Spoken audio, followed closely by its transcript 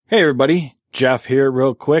Hey everybody, Jeff here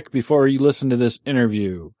real quick before you listen to this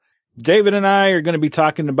interview. David and I are going to be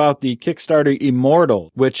talking about the Kickstarter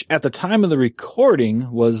Immortal, which at the time of the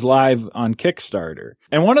recording was live on Kickstarter.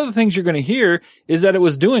 And one of the things you're going to hear is that it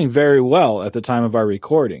was doing very well at the time of our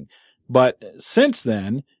recording. But since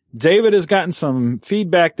then, David has gotten some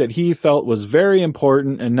feedback that he felt was very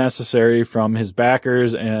important and necessary from his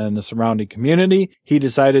backers and the surrounding community. He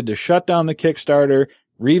decided to shut down the Kickstarter,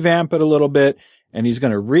 revamp it a little bit, and he's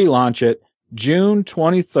going to relaunch it June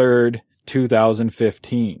 23rd,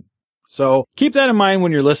 2015. So keep that in mind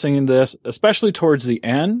when you're listening to this, especially towards the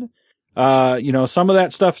end. Some of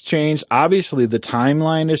that stuff's changed. Obviously, the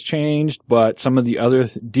timeline has changed, but some of the other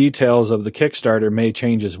details of the Kickstarter may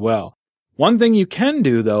change as well. One thing you can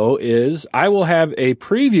do, though, is I will have a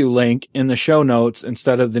preview link in the show notes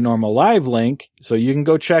instead of the normal live link. So you can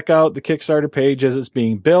go check out the Kickstarter page as it's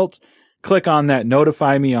being built. Click on that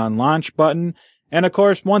Notify Me on Launch button. And of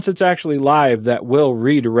course, once it's actually live, that will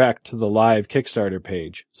redirect to the live Kickstarter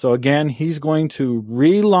page. So again, he's going to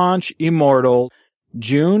relaunch Immortal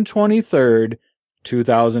June 23rd,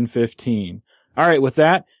 2015. All right, with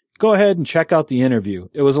that, go ahead and check out the interview.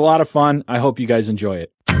 It was a lot of fun. I hope you guys enjoy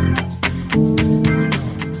it.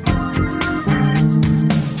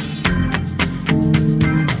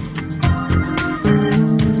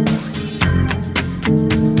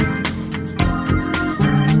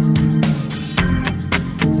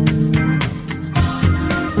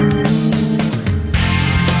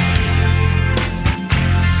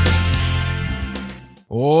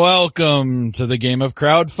 Welcome to the Game of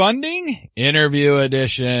Crowdfunding Interview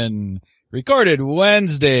Edition, recorded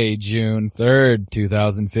Wednesday, June 3rd,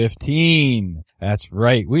 2015. That's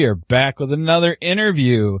right, we are back with another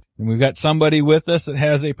interview, and we've got somebody with us that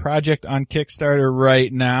has a project on Kickstarter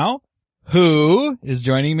right now. Who is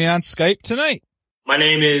joining me on Skype tonight? My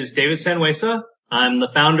name is David Sanhuesa. I'm the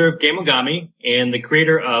founder of Gameogami and the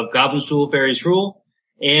creator of Goblin's Duel Fairies Rule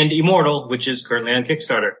and Immortal, which is currently on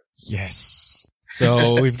Kickstarter. Yes.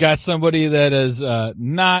 So we've got somebody that is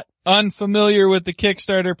not unfamiliar with the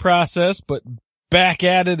Kickstarter process, but back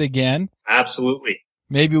at it again. Absolutely.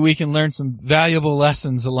 Maybe we can learn some valuable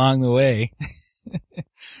lessons along the way.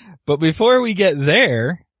 But before we get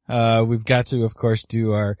there, we've got to, of course,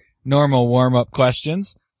 do our normal warm-up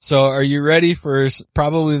questions. So are you ready for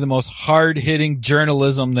probably the most hard-hitting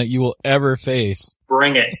journalism that you will ever face?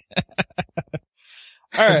 Bring it.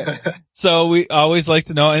 All right. So we always like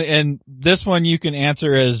to know, and this one you can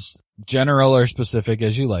answer as general or specific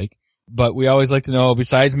as you like, but we always like to know,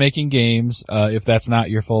 besides making games, if that's not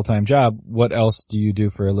your full-time job, what else do you do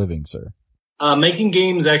for a living, sir? Making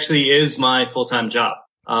games actually is my full-time job.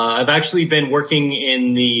 I've actually been working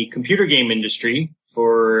in the computer game industry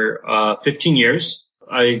for 15 years.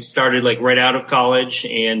 I started right out of college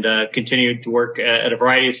and continued to work at a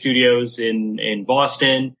variety of studios in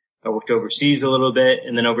Boston. I worked overseas a little bit,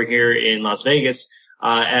 and then over here in Las Vegas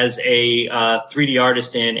as a 3D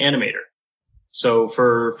artist and animator. So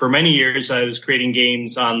for many years, I was creating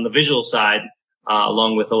games on the visual side,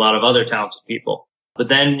 along with a lot of other talented people. But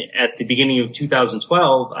then at the beginning of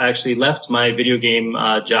 2012, I actually left my video game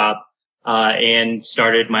job and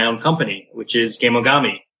started my own company, which is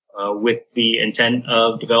Gameogami, with the intent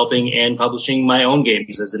of developing and publishing my own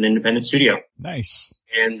games as an independent studio. Nice.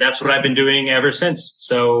 And that's what I've been doing ever since.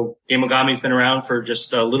 So Gameogami's been around for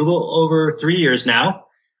just a little over 3 years now.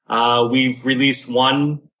 We've released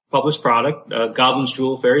one published product, Goblin's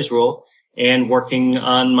Duel Fairies Rule, and working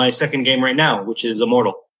on my second game right now, which is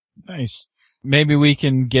Immortal. Nice. Maybe we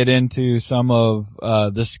can get into some of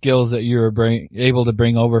the skills that you were able to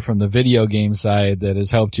bring over from the video game side that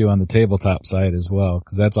has helped you on the tabletop side as well,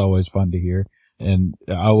 because that's always fun to hear. And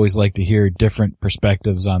I always like to hear different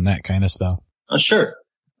perspectives on that kind of stuff. Sure.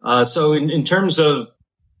 So in terms of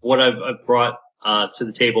what I've brought to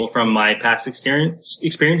the table from my past experience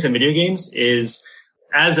in video games is,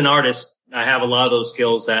 as an artist, I have a lot of those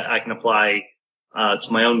skills that I can apply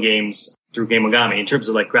to my own games through Gameogami in terms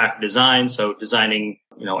of graphic design. So designing,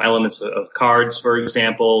 elements of cards, for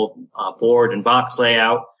example, board and box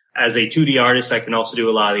layout. As a 2D artist, I can also do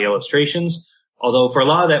a lot of the illustrations. Although for a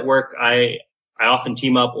lot of that work, I often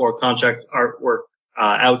team up or contract artwork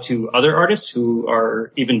out to other artists who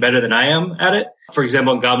are even better than I am at it. For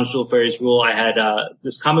example, in Goblin's Duel Fairies Rule, I had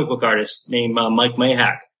this comic book artist named Mike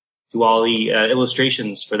Mayhack do all the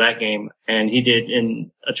illustrations for that game, and he did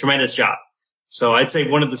a tremendous job. So I'd say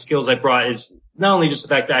one of the skills I brought is not only just the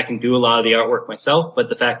fact that I can do a lot of the artwork myself, but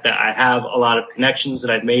the fact that I have a lot of connections that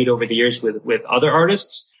I've made over the years with other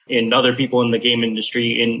artists and other people in the game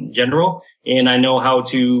industry in general. And I know how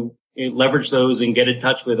to leverage those and get in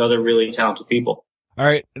touch with other really talented people. All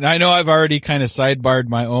right. And I know I've already kind of sidebarred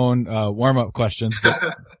my own, warm-up questions,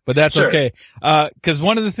 but that's sure. okay. Cause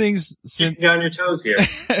one of the things, keep you on your toes here.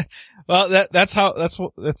 well,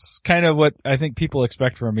 that's kind of what I think people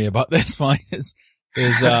expect from me about this one is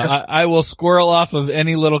I will squirrel off of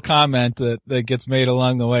any little comment that gets made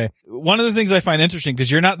along the way. One of the things I find interesting, cause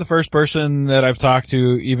you're not the first person that I've talked to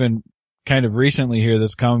even kind of recently here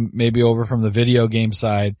that's come maybe over from the video game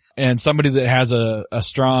side and somebody that has a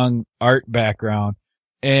strong art background.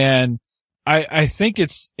 And I think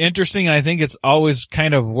it's interesting. And I think it's always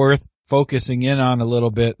kind of worth focusing in on a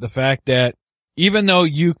little bit. The fact that even though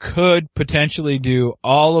you could potentially do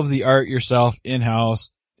all of the art yourself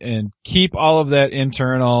in-house and keep all of that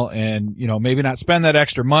internal and, you know, maybe not spend that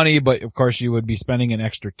extra money, but of course you would be spending an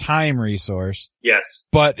extra time resource. Yes.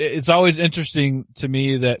 But it's always interesting to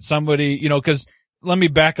me that somebody, you know, cause let me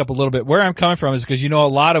back up a little bit. Where I'm coming from is cause, you know, a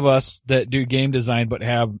lot of us that do game design but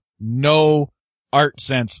have no art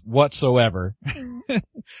sense whatsoever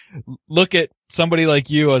look at somebody like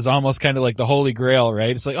you as almost kind of like the holy grail, right?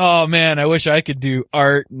 It's like, oh man, I wish I could do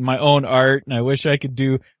art and my own art and I wish I could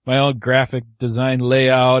do my own graphic design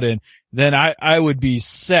layout and then I would be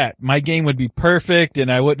set. My game would be perfect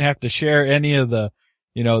and I wouldn't have to share any of the,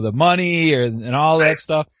 you know, the money and all that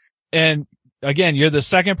stuff. And again, you're the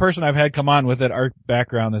second person I've had come on with that art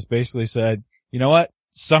background that's basically said, you know what?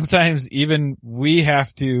 Sometimes even we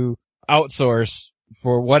have to outsource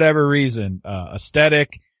for whatever reason,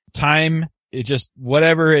 aesthetic, time, it just,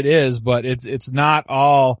 whatever it is, but it's not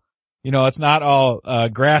all, you know, it's not all,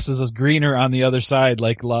 grass is greener on the other side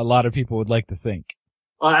like a lot of people would like to think.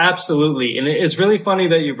 Absolutely. And it's really funny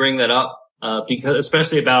that you bring that up, because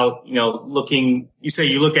especially about, you know, you say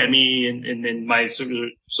you look at me and my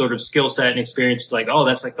sort of skill set and experience, like, oh,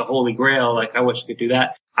 that's like the holy grail. Like, I wish I could do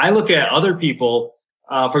that. I look at other people,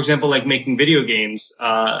 for example, like making video games.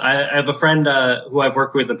 I have a friend, who I've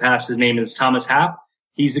worked with in the past. His name is Thomas Happ.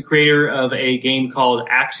 He's the creator of a game called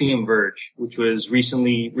Axiom Verge, which was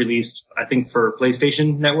recently released, I think, for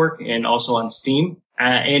PlayStation Network and also on Steam.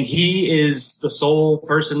 And he is the sole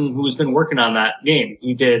person who's been working on that game.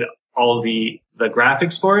 He did all of the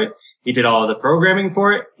graphics for it. He did all of the programming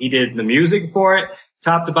for it. He did the music for it.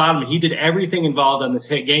 Top to bottom, he did everything involved on this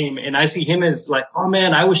hit game. And I see him as like, oh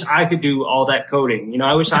man, I wish I could do all that coding. You know,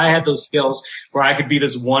 I wish I had those skills where I could be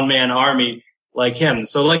this one-man army like him.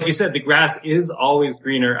 So like you said, the grass is always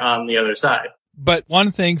greener on the other side. But one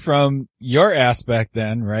thing from your aspect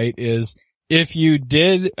then, right, is if you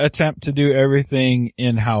did attempt to do everything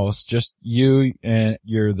in-house, just you and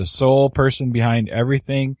you're the sole person behind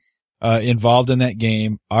everything, involved in that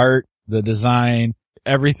game, art, the design,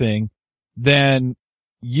 everything, then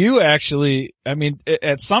you actually, I mean,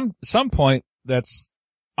 at some point, that's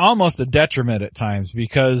almost a detriment at times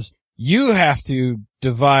because you have to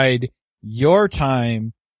divide your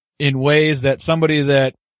time in ways that somebody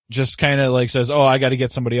that just kind of like says, oh, I got to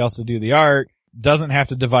get somebody else to do the art doesn't have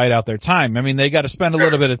to divide out their time. I mean, they got to spend a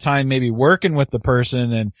little bit of time maybe working with the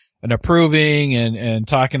person and approving and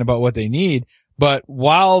talking about what they need. But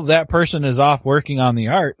while that person is off working on the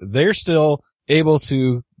art, they're still able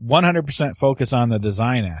to 100% focus on the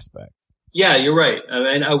design aspect. Yeah, you're right. I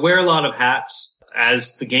mean, I wear a lot of hats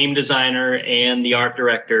as the game designer and the art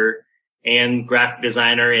director and graphic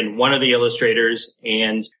designer and one of the illustrators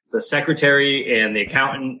and the secretary and the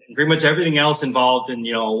accountant and pretty much everything else involved in,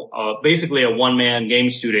 you know, basically a one-man game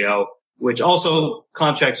studio, which also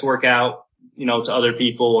contracts work out, you know, to other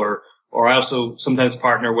people or I also sometimes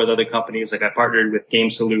partner with other companies. Like I partnered with Game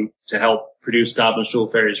Salute to help produce Goblin Jewel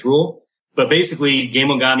Fairies Rule. But basically,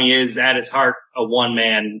 Gameogami is at its heart a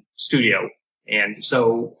one-man studio. And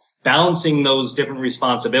so balancing those different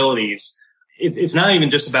responsibilities, it's not even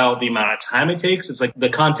just about the amount of time it takes. It's like the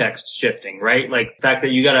context shifting, right? Like the fact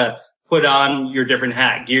that you got to put on your different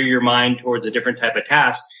hat, gear your mind towards a different type of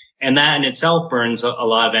task. And that in itself burns a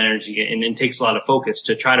lot of energy and it takes a lot of focus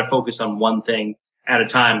to try to focus on one thing at a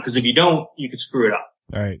time. Because if you don't, you could screw it up.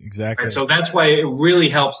 Right, exactly. Right, so that's why it really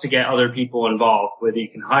helps to get other people involved, whether you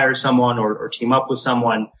can hire someone or team up with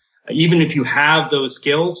someone. Even if you have those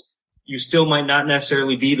skills, you still might not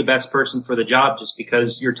necessarily be the best person for the job just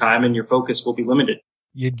because your time and your focus will be limited.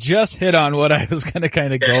 You just hit on what I was going to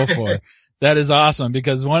kind of go for. That is awesome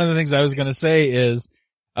because one of the things I was going to say is,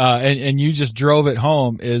 and you just drove it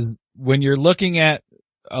home, is when you're looking at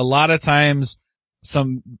a lot of times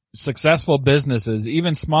some successful businesses,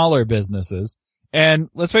 even smaller businesses, and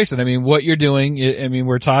let's face it, I mean, what you're doing, I mean,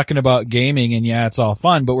 we're talking about gaming and yeah, it's all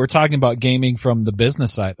fun, but we're talking about gaming from the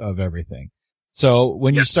business side of everything. So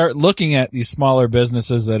when you start looking at these smaller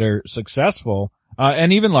businesses that are successful,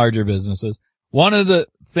 and even larger businesses, one of the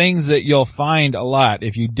things that you'll find a lot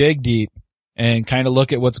if you dig deep and kind of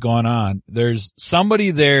look at what's going on, there's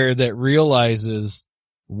somebody there that realizes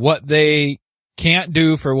what they can't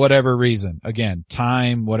do for whatever reason. Again,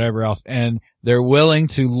 time, whatever else. And they're willing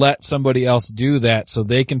to let somebody else do that so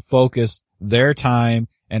they can focus their time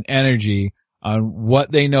and energy on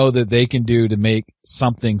what they know that they can do to make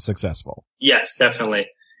something successful. Yes, definitely.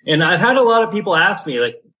 And I've had a lot of people ask me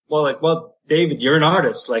well, David, you're an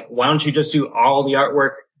artist. Like, why don't you just do all the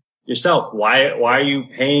artwork yourself? Why are you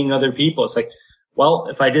paying other people? It's like, well,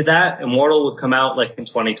 if I did that, Immortal would come out like in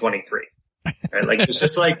 2023. Right? Like, it's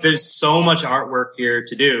just like, there's so much artwork here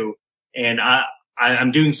to do. And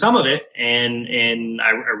I'm doing some of it, and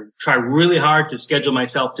I try really hard to schedule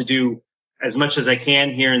myself to do as much as I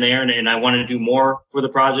can here and there. And I want to do more for the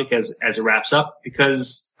project as it wraps up,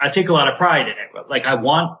 because I take a lot of pride in it. Like, I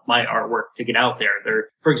want my artwork to get out there.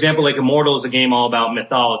 For example, like Immortal is a game all about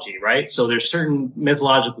mythology, right? So there's certain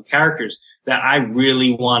mythological characters that I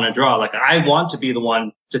really want to draw. Like, I want to be the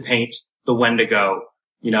one to paint the Wendigo,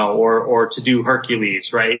 or to do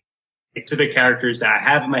Hercules, right? To the characters that I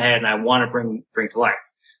have in my head and I want to bring to life.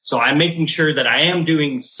 So I'm making sure that I am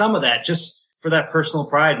doing some of that just for that personal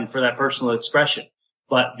pride and for that personal expression.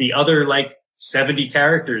 But the other 70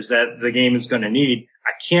 characters that the game is going to need,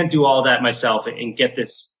 I can't do all that myself and get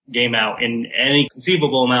this game out in any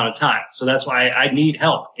conceivable amount of time. So that's why I need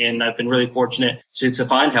help. And I've been really fortunate to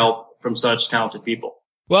find help from such talented people.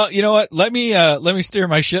 Well, you know what? Let me steer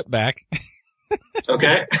my ship back.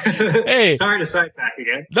 Okay. Hey. Sorry to sidetrack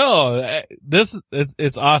again. No,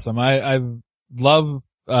 it's awesome. I love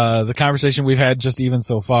the conversation we've had just even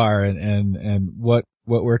so far, and what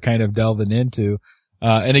we're kind of delving into.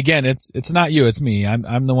 And again, it's not you, it's me.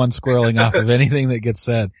 I'm the one squirreling off of anything that gets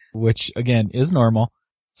said, which again is normal.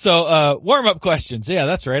 So, warm up questions. Yeah,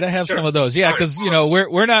 that's right. I have some of those. Yeah, cause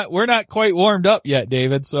we're not quite warmed up yet,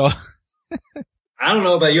 David. So. I don't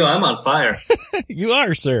know about you. I'm on fire. You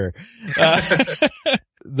are, sir.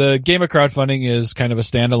 The Game of Crowdfunding is kind of a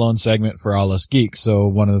standalone segment for all us geeks. So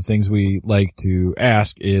one of the things we like to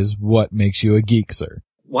ask is, what makes you a geek, sir?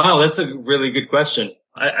 Wow, that's a really good question.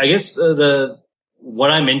 I guess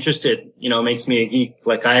what I'm interested, makes me a geek.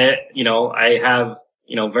 Like I have,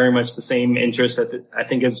 very much the same interests that I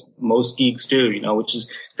think as most geeks do, which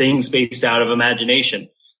is things based out of imagination,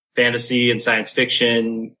 fantasy and science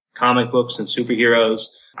fiction, comic books and superheroes.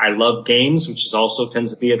 I love games, which is also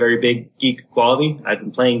tends to be a very big geek quality. I've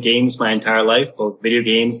been playing games my entire life, both video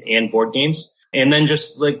games and board games. And then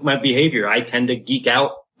just like my behavior, I tend to geek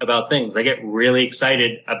out about things. I get really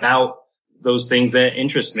excited about those things that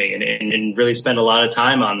interest me and really spend a lot of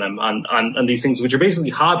time on them, on these things, which are basically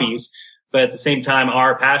hobbies, but at the same time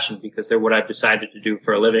are a passion because they're what I've decided to do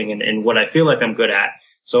for a living and what I feel like I'm good at.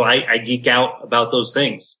 So I geek out about those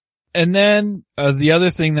things. And then the other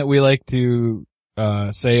thing that we like to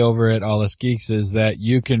say over at All Us Geeks is that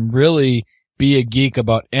you can really be a geek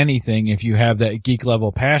about anything if you have that geek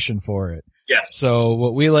level passion for it. Yes. So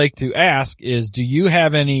what we like to ask is, do you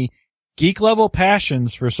have any geek level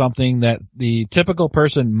passions for something that the typical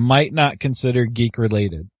person might not consider geek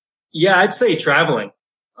related? Yeah, I'd say traveling.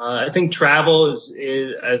 I think travel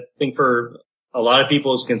I think for a lot of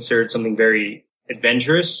people is considered something very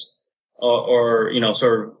adventurous or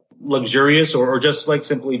sort of luxurious or just like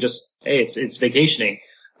simply just, hey, it's vacationing.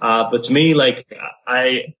 But to me, like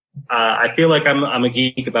I feel like I'm a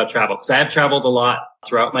geek about travel because I have traveled a lot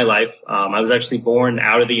throughout my life. I was actually born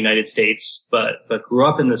out of the United States, but grew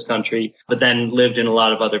up in this country, but then lived in a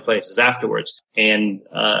lot of other places afterwards. And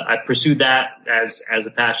I pursued that as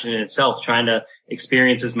a passion in itself, trying to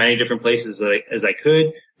experience as many different places as I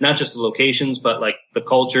could, not just the locations, but like the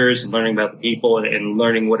cultures and learning about the people and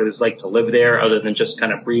learning what it was like to live there other than just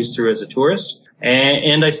kind of breeze through as a tourist.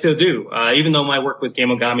 And I still do, even though my work with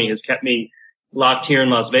Gamogami has kept me locked here in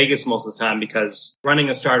Las Vegas most of the time because running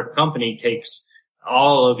a startup company takes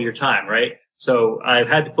all of your time, right? So I've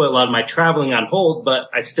had to put a lot of my traveling on hold, but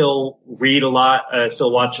I still read a lot. I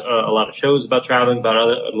still watch a lot of shows about traveling, about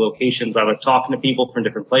other locations. I like talking to people from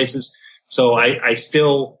different places. So I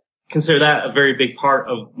still consider that a very big part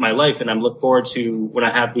of my life. And I'm looking forward to when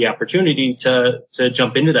I have the opportunity to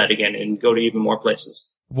jump into that again and go to even more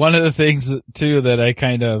places. One of the things too that I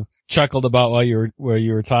kind of chuckled about while you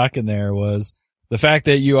were talking there was the fact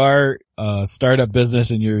that you are a startup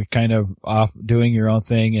business and you're kind of off doing your own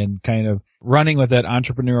thing and kind of running with that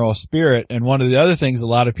entrepreneurial spirit. And one of the other things a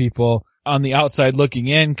lot of people on the outside looking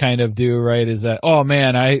in kind of do, right, is that, oh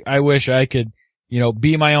man, I wish I could,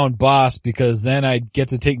 be my own boss because then I'd get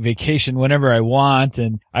to take vacation whenever I want.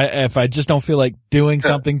 And if I just don't feel like doing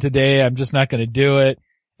something today, I'm just not going to do it.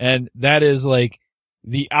 And that is like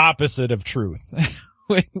the opposite of truth.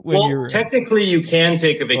 Well, technically you can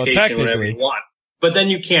take a vacation whenever you want, but then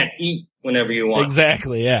you can't eat whenever you want.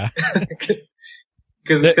 Exactly. Yeah.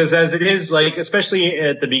 Because as it is, like, especially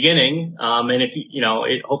at the beginning, and if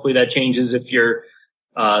hopefully that changes if you're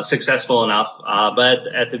successful enough. But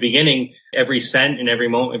at the beginning, every cent and every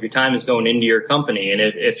moment of your time is going into your company. And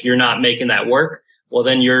if you're not making that work, well,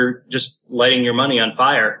 then you're just lighting your money on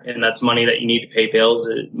fire. And that's money that you need to pay bills,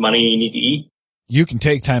 money you need to eat. You can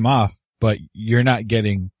take time off, but you're not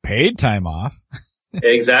getting paid time off.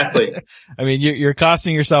 Exactly. I mean, you're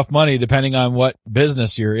costing yourself money depending on what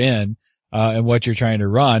business you're in, and what you're trying to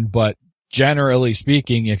run. But generally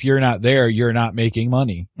speaking, if you're not there, you're not making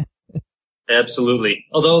money. Absolutely.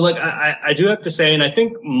 Although, like, I do have to say, and I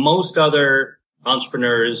think most other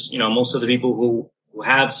entrepreneurs, most of the people who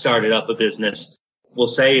have started up a business will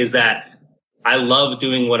say is that I love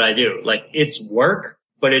doing what I do. Like, it's work,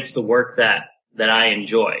 but it's the work that I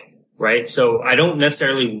enjoy, right? So I don't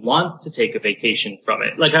necessarily want to take a vacation from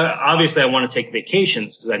it. Like, obviously I want to take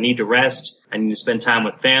vacations because I need to rest. I need to spend time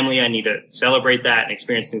with family. I need to celebrate that and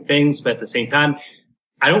experience new things. But at the same time,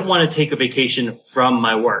 I don't want to take a vacation from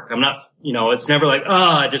my work. I'm not, it's never like,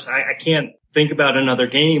 I can't think about another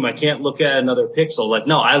game. I can't look at another pixel. Like,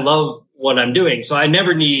 no, I love what I'm doing. So I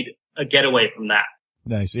never need a getaway from that.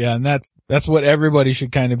 Nice. Yeah. And that's what everybody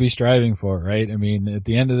should kind of be striving for, right? I mean, at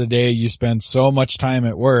the end of the day, you spend so much time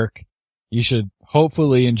at work. You should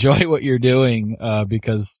hopefully enjoy what you're doing,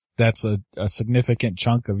 because that's a significant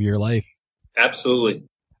chunk of your life. Absolutely.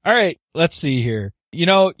 All right. Let's see here.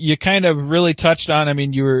 You kind of really touched on, I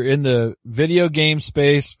mean, you were in the video game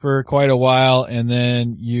space for quite a while, and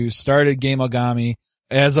then you started Gameogami.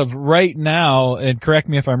 As of right now, and correct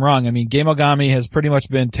me if I'm wrong, I mean, Gameogami has pretty much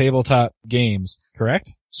been tabletop games,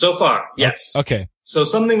 correct? So far, yes. Okay. So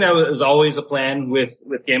something that was always a plan with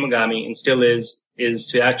Gameogami, and still is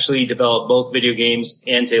to actually develop both video games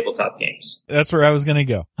and tabletop games. That's where I was going to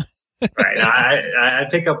go. Right. I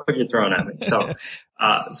pick up what you're throwing at me.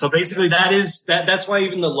 So basically that's why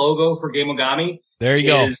even the logo for Gameogami. There you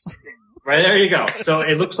go. Right, there you go. So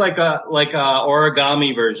it looks like a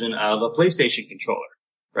origami version of a PlayStation controller.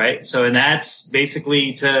 Right. So, and that's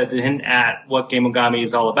basically to hint at what Gameogami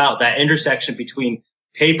is all about. That intersection between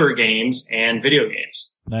paper games and video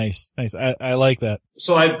games. Nice. I like that.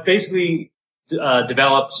 So I've basically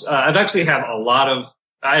developed, I've actually have a lot of,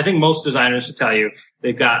 I think most designers would tell you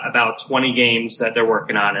they've got about 20 games that they're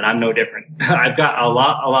working on, and I'm no different. I've got a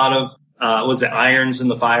lot of, irons in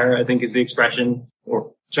the fire, I think is the expression,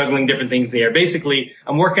 or juggling different things in the air. Basically,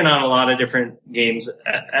 I'm working on a lot of different games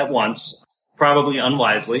at once, probably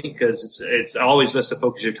unwisely, because it's always best to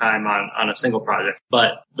focus your time on a single project.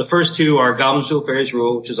 But the first two are Goblin's Duel Fairies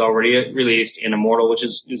Rule, which is already released, and Immortal, which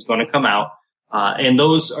is going to come out. And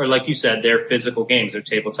those are, like you said, they're physical games, they're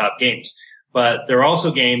tabletop games. But there are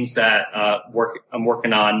also games that I'm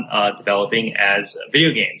working on developing as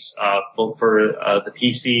video games, both for the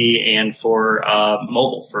PC and for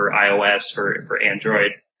mobile, for iOS, for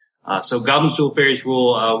Android. So Goblin's Duel Fairies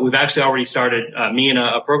Rule, we've actually already started, me and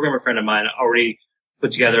a programmer friend of mine already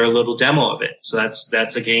put together a little demo of it. So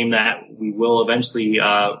that's a game that we will eventually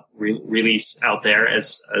release out there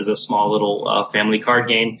as a small little family card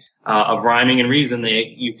game of rhyming and reason that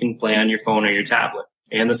you can play on your phone or your tablet.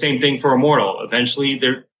 And the same thing for Immortal. Eventually,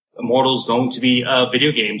 Immortal is going to be a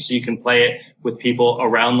video game, so you can play it with people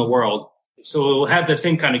around the world. So it will have the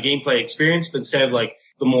same kind of gameplay experience, but instead of like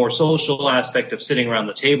the more social aspect of sitting around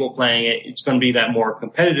the table playing it, it's going to be that more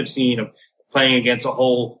competitive scene of playing against a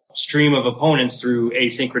whole stream of opponents through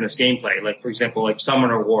asynchronous gameplay. Like, for example, like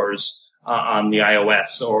Summoner Wars on the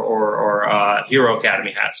iOS or Hero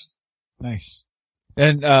Academy has. Nice.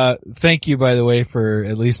 And thank you, by the way, for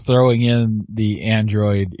at least throwing in the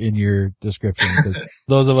Android in your description, because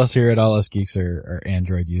those of us here at All Us Geeks are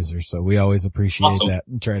Android users, so we always appreciate that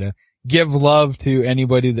and try to give love to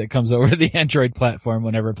anybody that comes over to the Android platform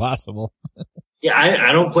whenever possible. Yeah,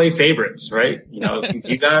 I don't play favorites, right? If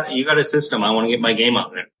you got a system, I want to get my game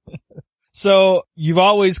on there. So you've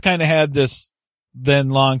always kind of had this then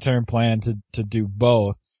long-term plan to do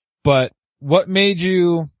both, but what made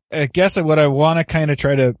you? I guess what I want to kind of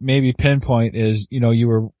try to maybe pinpoint is, you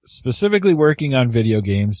were specifically working on video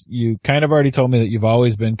games. You kind of already told me that you've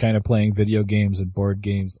always been kind of playing video games and board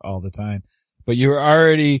games all the time, but you were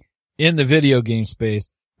already in the video game space.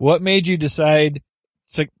 What made you decide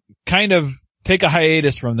to kind of take a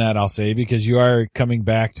hiatus from that, I'll say, because you are coming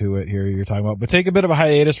back to it here you're talking about, but take a bit of a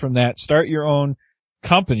hiatus from that, start your own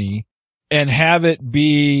company and have it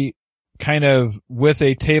be kind of with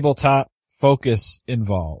a tabletop focus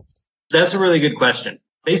involved? That's a really good question.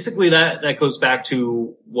 Basically, that goes back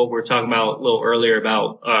to what we were talking about a little earlier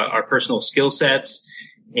about our personal skill sets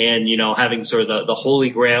and, having sort of the holy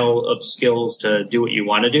grail of skills to do what you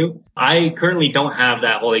want to do. I currently don't have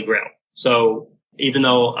that holy grail. So even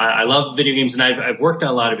though I love video games and I've worked on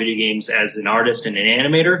a lot of video games as an artist and an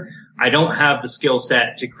animator, I don't have the skill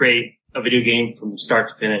set to create a video game from start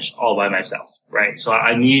to finish all by myself, right? So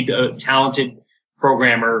I need a talented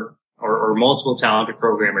programmer or multiple talented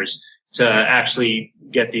programmers to actually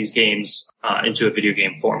get these games into a video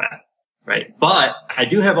game format, right? But I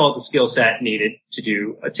do have all the skill set needed to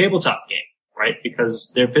do a tabletop game, right?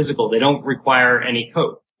 Because they're physical. They don't require any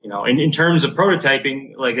code. In terms of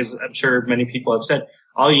prototyping, like as I'm sure many people have said,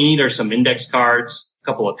 all you need are some index cards, a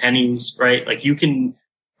couple of pennies, right? Like you can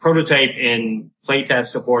prototype and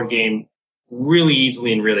playtest a board game really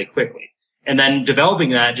easily and really quickly. And then developing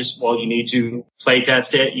that, you need to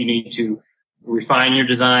playtest it. You need to refine your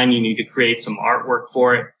design. You need to create some artwork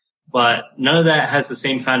for it. But none of that has the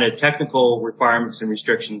same kind of technical requirements and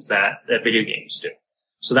restrictions that video games do.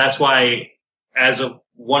 So that's why as a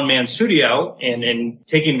one-man studio and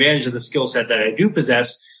taking advantage of the skill set that I do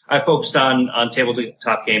possess, I focused on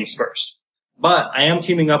tabletop games first. But I am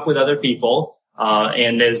teaming up with other people.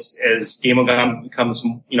 And as Gameogami becomes,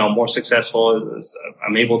 more successful, as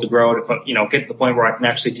I'm able to grow to, get to the point where I can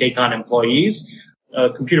actually take on employees,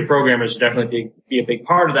 computer programmers will definitely be a big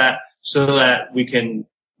part of that so that we can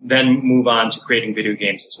then move on to creating video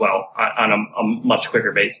games as well on a much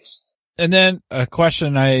quicker basis. And then a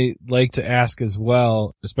question I like to ask as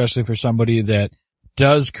well, especially for somebody that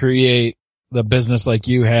does create the business like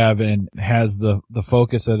you have and has the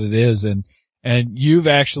focus that it is. And you've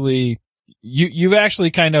actually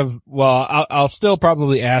kind of, well, I'll still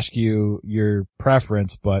probably ask you your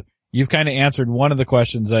preference, but you've kind of answered one of the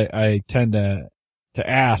questions I tend to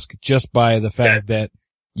ask just by the fact that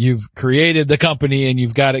you've created the company and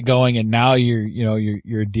you've got it going and now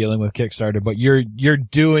you're dealing with Kickstarter, but you're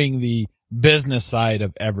doing the business side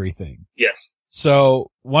of everything. Yes. So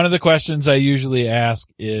one of the questions I usually ask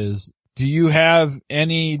is, do you have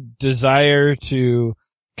any desire to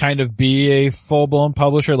kind of be a full-blown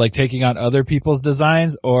publisher, like taking on other people's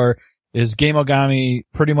designs, or is Gameogami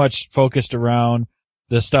pretty much focused around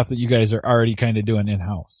the stuff that you guys are already kind of doing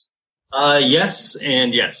in-house? Yes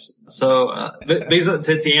and yes. So,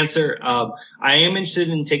 to answer, I am interested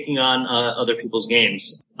in taking on other people's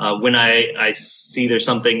games. When I see there's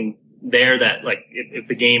something there that, like, if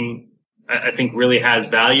the game I think really has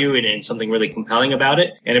value and something really compelling about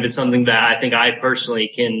it. And if it's something that I think I personally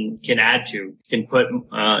can add to, can put,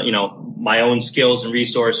 my own skills and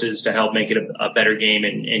resources to help make it a better game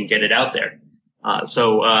and get it out there.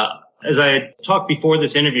 As I talked before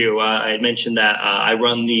this interview, I had mentioned that, I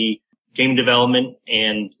run the game development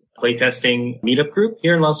and playtesting meetup group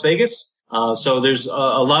here in Las Vegas. So there's a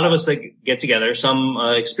lot of us that get together, some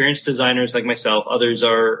experienced designers like myself, others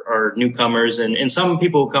are newcomers, and some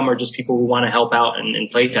people who come are just people who want to help out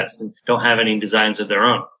and playtest and don't have any designs of their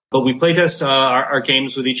own. But we playtest our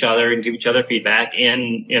games with each other and give each other feedback,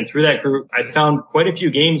 and through that group I found quite a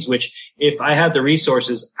few games which, if I had the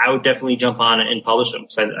resources, I would definitely jump on and publish them,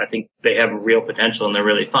 because I think they have real potential and they're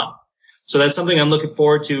really fun. So that's something I'm looking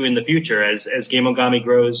forward to in the future as Gameogami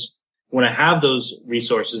grows. When I have those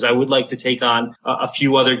resources, I would like to take on a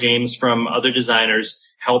few other games from other designers,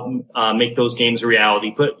 help make those games a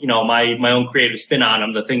reality, put, my own creative spin on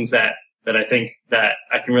them, the things that I think that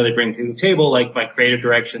I can really bring to the table, like my creative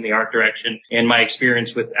direction, the art direction, and my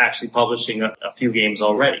experience with actually publishing a few games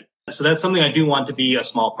already. So that's something I do want to be a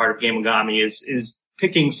small part of Gameogami is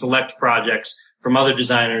picking select projects from other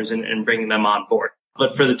designers and bringing them on board.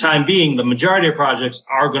 But for the time being, the majority of projects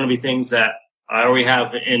are going to be things that I already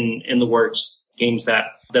have in the works, games that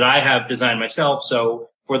I have designed myself. So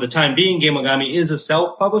for the time being, Gameogami is a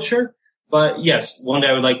self-publisher. But yes, one day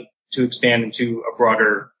I would like to expand into a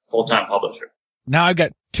broader full-time publisher. Now I've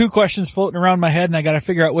got two questions floating around my head, and I got to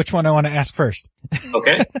figure out which one I want to ask first.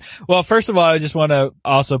 Okay. Well, first of all, I just want to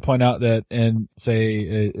also point out that and say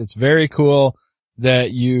it's very cool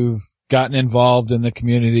that you've gotten involved in the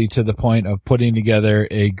community to the point of putting together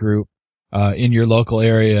a group in your local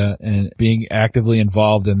area and being actively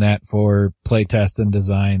involved in that for playtest and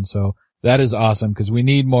design. So that is awesome, because we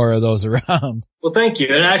need more of those around. Well, thank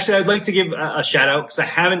you. And actually, I'd like to give a shout out, because I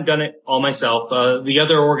haven't done it all myself. The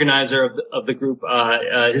other organizer of the group,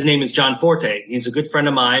 his name is John Forte. He's a good friend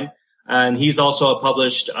of mine, and he's also a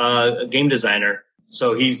published game designer.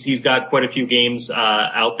 So he's got quite a few games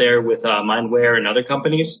out there with Mindware and other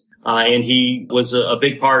companies. And he was a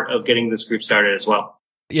big part of getting this group started as well.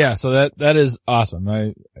 Yeah, so that is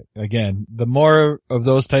awesome. again, the more of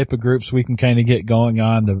those type of groups we can kind of get going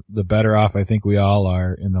on, the better off I think we all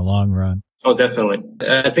are in the long run. Oh, definitely.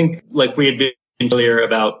 I think like we had been earlier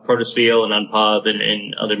about Protosphere and Unpub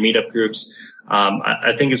and other meetup groups.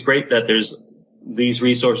 I think it's great that there's these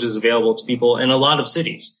resources available to people in a lot of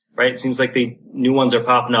cities, right? It seems like the new ones are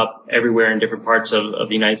popping up everywhere in different parts of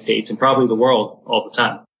the United States and probably the world all the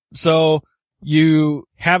time. So you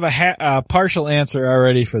have a partial answer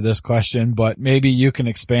already for this question, but maybe you can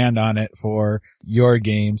expand on it for your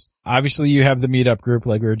games. Obviously you have the meetup group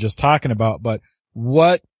like we were just talking about, but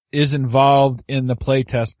what is involved in the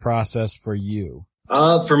playtest process for you?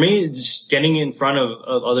 For me, it's just getting in front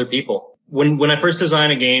of other people. When I first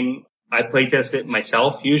design a game, I playtest it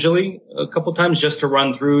myself, usually a couple times, just to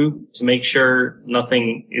run through to make sure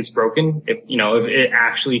nothing is broken. If it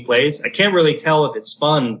actually plays, I can't really tell if it's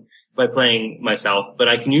fun by playing myself, but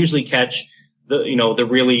I can usually catch the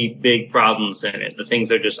really big problems in it. The things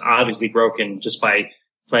that are just obviously broken just by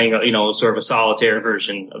playing, sort of a solitaire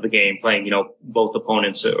version of the game, playing, both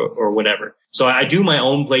opponents or whatever. So I do my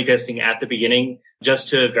own playtesting at the beginning just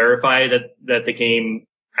to verify that the game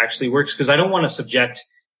actually works, because I don't want to subject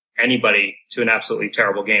anybody to an absolutely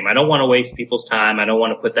terrible game. I don't want to waste people's time. I don't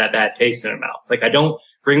want to put that bad taste in their mouth. Like, I don't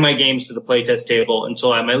bring my games to the playtest table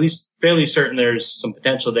until I'm at least fairly certain there's some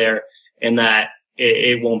potential there and that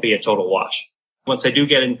it won't be a total wash. Once I do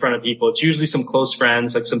get in front of people, it's usually some close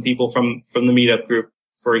friends, like some people from the meetup group,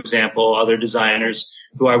 for example, other designers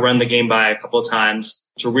who I run the game by a couple of times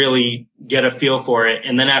to really get a feel for it.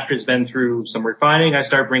 And then after it's been through some refining, I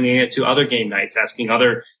start bringing it to other game nights, asking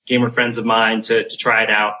other gamer friends of mine to try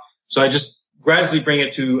it out. So I just gradually bring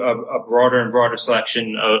it to a broader and broader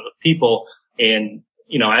selection of people. And,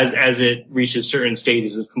 as it reaches certain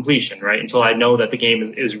stages of completion, right? Until I know that the game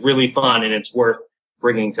is really fun and it's worth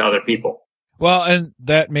bringing to other people. Well, and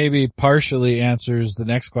that maybe partially answers the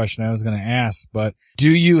next question I was going to ask, but do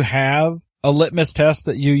you have a litmus test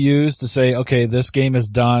that you use to say, okay, this game is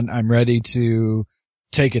done, I'm ready to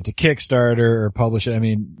take it to Kickstarter or publish it? I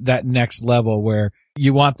mean, that next level where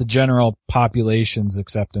you want the general population's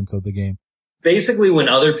acceptance of the game. Basically, when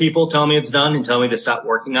other people tell me it's done and tell me to stop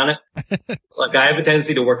working on it, like, I have a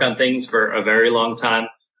tendency to work on things for a very long time.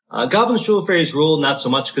 Goblin's Jewel Fairies Rule, not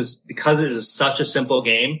so much, because it is such a simple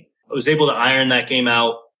game. I was able to iron that game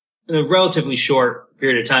out in a relatively short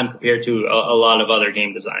period of time compared to a lot of other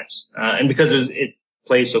game designs. And because it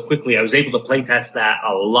plays so quickly, I was able to play test that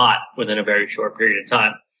a lot within a very short period of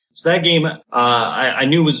time. So that game, I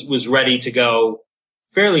knew was ready to go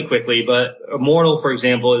fairly quickly, but Immortal, for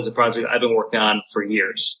example, is a project I've been working on for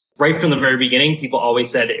years. Right from the very beginning, people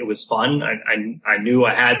always said it was fun. I knew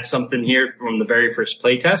I had something here from the very first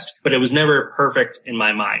playtest, but it was never perfect in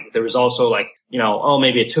my mind. There was also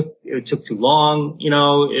maybe it took too long.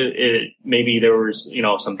 Maybe there was,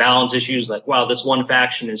 some balance issues. Like, wow, this one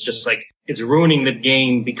faction is just like, it's ruining the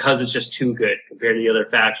game because it's just too good compared to the other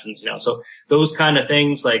factions, So those kind of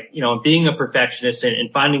things, like, being a perfectionist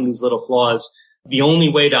and finding these little flaws, the only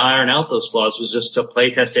way to iron out those flaws was just to play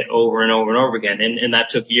test it over and over and over again. And that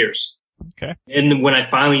took years. Okay. And when I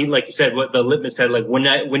finally, like you said, what the litmus said, like, when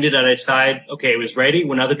did I decide, okay, it was ready?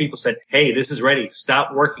 When other people said, hey, this is ready. Stop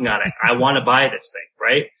working on it. I want to buy this thing,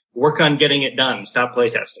 right? Work on getting it done. Stop play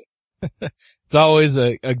testing. It's always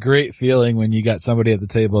a great feeling when you got somebody at the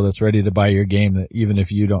table that's ready to buy your game, that even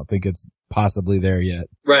if you don't think it's possibly there yet.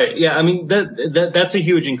 Right. Yeah. I mean, that's a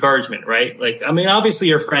huge encouragement, right? Like, I mean, obviously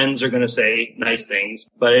your friends are going to say nice things,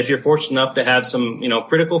 but if you're fortunate enough to have some,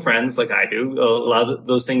 critical friends like I do, a lot of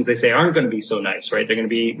those things they say aren't going to be so nice, right? They're going to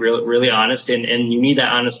be really honest, and you need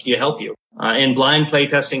that honesty to help you. And blind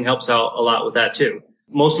playtesting helps out a lot with that too.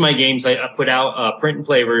 Most of my games, I put out a print and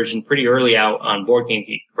play version pretty early out on Board Game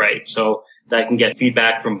Geek, right? So that I can get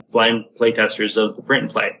feedback from blind playtesters of the print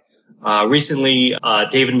and play. Recently,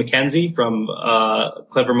 David McKenzie from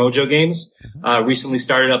Clever Mojo Games recently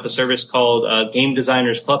started up a service called Game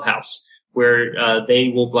Designers Clubhouse, where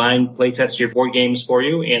they will blind playtest your board games for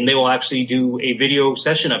you, and they will actually do a video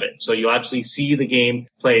session of it. So you'll actually see the game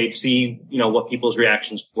played, see what people's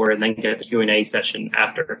reactions were, and then get the Q&A session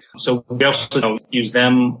after. So we also use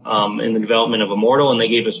them in the development of Immortal, and they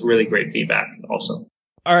gave us really great feedback also.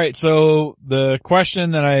 All right, so the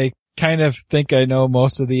question that I kind of think I know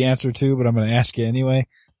most of the answer to, but I'm going to ask you anyway,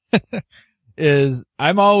 is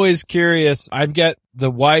I'm always curious. I've got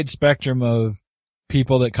the wide spectrum of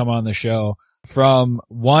people that come on the show, from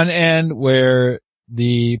one end where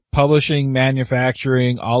the publishing,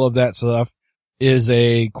 manufacturing, all of that stuff is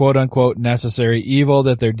a quote unquote necessary evil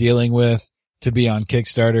that they're dealing with to be on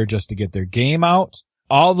Kickstarter just to get their game out,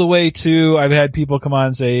 all the way to I've had people come on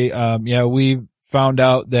and say, we found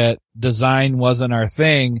out that design wasn't our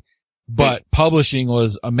thing, but publishing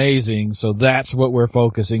was amazing. So that's what we're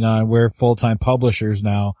focusing on. We're full-time publishers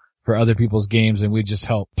now for other people's games, and we just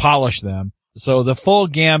help polish them. So the full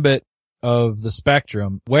gambit of the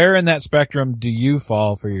spectrum, where in that spectrum do you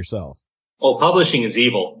fall for yourself? Oh, publishing is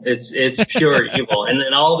evil. It's pure evil.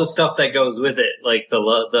 And all the stuff that goes with it, like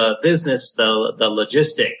the business, the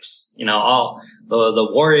logistics, all the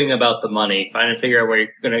worrying about the money, trying to figure out where you're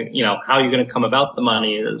going to, how you're going to come about the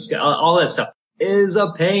money, all that stuff is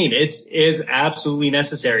a pain. It's absolutely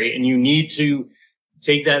necessary. And you need to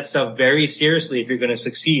take that stuff very seriously if you're going to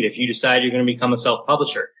succeed, if you decide you're going to become a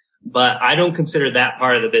self-publisher. But I don't consider that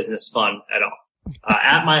part of the business fun at all.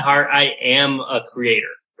 At my heart, I am a creator,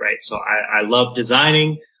 right? So I love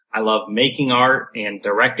designing. I love making art and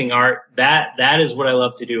directing art. That is what I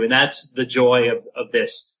love to do. And that's the joy of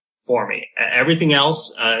this for me. Everything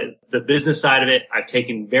else, the business side of it, I've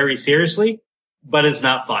taken very seriously, but it's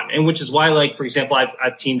not fun. And which is why, like, for example,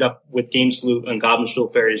 I've teamed up with Game Salute and Goblin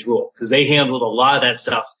Shield Fairies Rule, because they handled a lot of that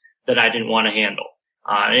stuff that I didn't want to handle.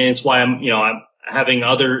 And it's why I'm having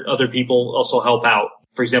other people also help out.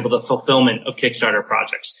 For example, the fulfillment of Kickstarter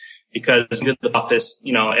projects, because I'm in the office,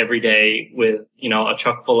 every day with, a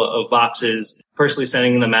truck full of boxes, personally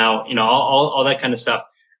sending them out, all that kind of stuff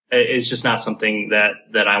is just not something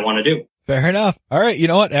that I want to do. Fair enough. All right. You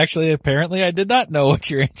know what? Actually, apparently I did not know what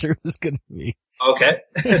your answer was going to be. Okay.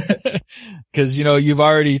 Cause, you've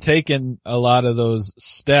already taken a lot of those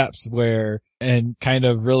steps and kind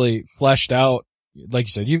of really fleshed out, like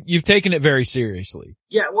you said, you've taken it very seriously.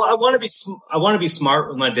 Yeah. Well, I want to be smart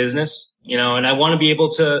with my business, and I want to be able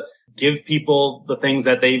to give people the things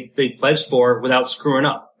that they pledged for without screwing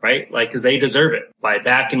up, right? Like, cause they deserve it by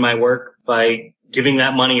backing my work, by giving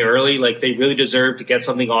that money early. Like, they really deserve to get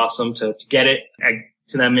something awesome, to get it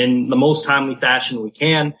to them in the most timely fashion we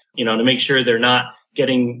can, to make sure they're not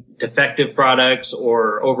getting defective products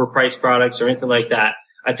or overpriced products or anything like that.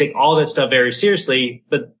 I take all that stuff very seriously,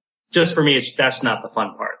 but just for me, that's not the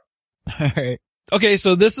fun part. All right. Okay.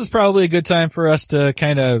 So this is probably a good time for us to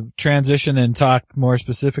kind of transition and talk more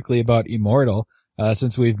specifically about Immortal,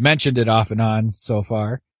 since we've mentioned it off and on so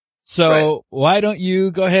far. So Why don't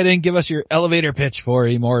you go ahead and give us your elevator pitch for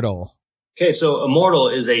Immortal? Okay, so Immortal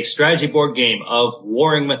is a strategy board game of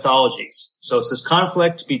warring mythologies. So it's this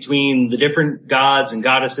conflict between the different gods and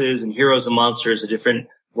goddesses and heroes and monsters of different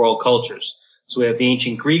world cultures. So we have the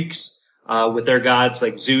ancient Greeks with their gods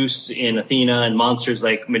like Zeus and Athena, and monsters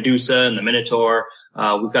like Medusa and the Minotaur.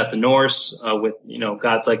 We've got the Norse with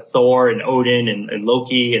gods like Thor and Odin and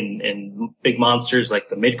Loki and big monsters like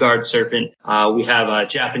the Midgard serpent. We have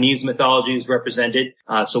Japanese mythologies represented.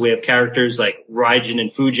 So we have characters like Raijin and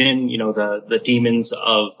Fujin, the demons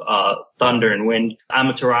of thunder and wind.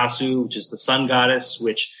 Amaterasu, which is the sun goddess,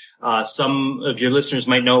 which some of your listeners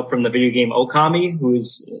might know from the video game Okami, who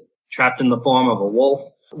is trapped in the form of a wolf.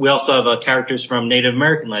 We also have characters from Native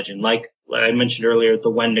American legend, like I mentioned earlier, the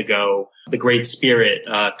Wendigo, the Great Spirit,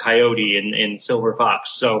 Coyote, and Silver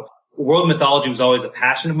Fox. So world mythology was always a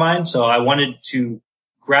passion of mine. So I wanted to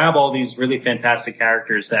grab all these really fantastic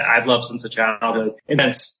characters that I've loved since a childhood, and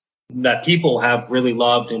that people have really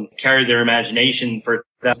loved and carried their imagination for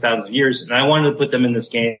thousands of years. And I wanted to put them in this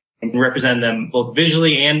game and represent them both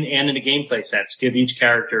visually and in a gameplay sense. Give each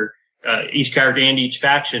character and each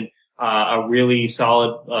faction a really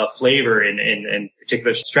solid flavor and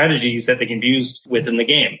particular strategies that they can be used within the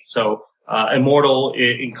game. So Immortal,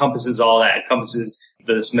 it encompasses all that. It encompasses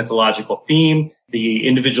this mythological theme, the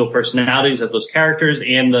individual personalities of those characters,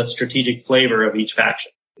 and the strategic flavor of each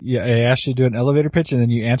faction. Yeah, I asked you to do an elevator pitch, and then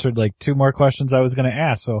you answered like two more questions I was going to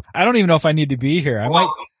ask. So I don't even know if I need to be here.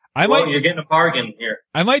 You're getting a bargain here.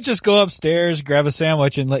 I might just go upstairs, grab a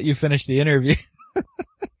sandwich, and let you finish the interview.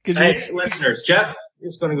 Hey, listeners, Jeff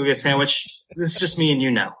is going to go get a sandwich. This is just me and you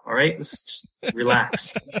now, all right? Let's just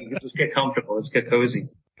relax. Let's get comfortable. Let's get cozy.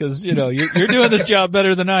 Because, you're doing this job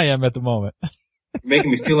better than I am at the moment. You're making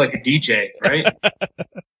me feel like a DJ, right?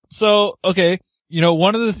 So, okay.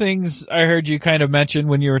 One of the things I heard you kind of mention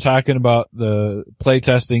when you were talking about the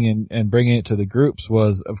playtesting and bringing it to the groups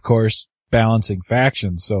was, of course, balancing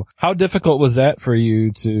factions. So how difficult was that for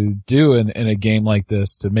you to do in a game like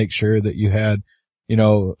this, to make sure that you had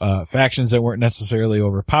factions that weren't necessarily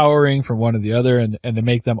overpowering from one or the other, and to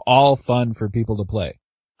make them all fun for people to play?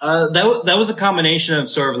 That was a combination of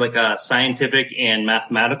sort of like a scientific and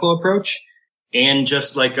mathematical approach, and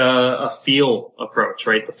just like a feel approach,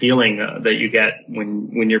 right? The feeling that you get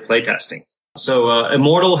when you're playtesting. So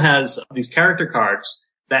Immortal has these character cards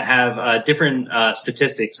that have different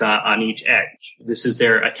statistics on each edge. This is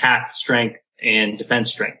their attack strength and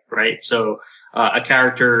defense strength, right? So A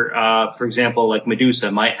character, for example, like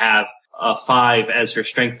Medusa might have a 5 as her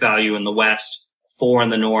strength value in the west, 4 in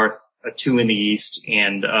the north, a 2 in the east,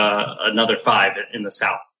 and another 5 in the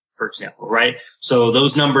south, for example, right? So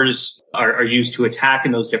those numbers are used to attack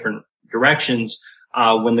in those different directions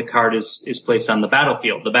when the card is placed on the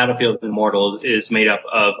battlefield. The battlefield of Immortal is made up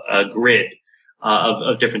of a grid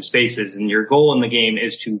of different spaces, and your goal in the game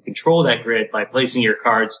is to control that grid by placing your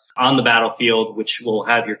cards on the battlefield, which will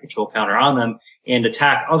have your control counter on them, and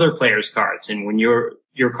attack other players' cards. And when your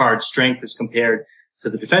card's strength is compared to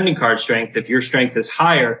the defending card's strength, if your strength is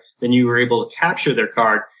higher, then you were able to capture their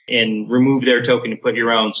card and remove their token and put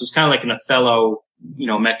your own. So it's kind of like an Othello,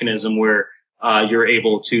 mechanism where you're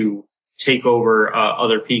able to take over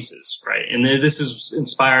other pieces, right? And this is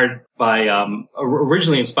inspired by,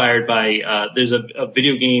 originally inspired by, there's a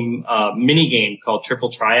video game mini game called Triple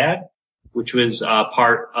Triad, which was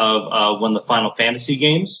part of one of the Final Fantasy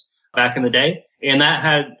games back in the day. And that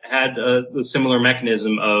had a similar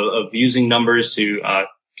mechanism of using numbers to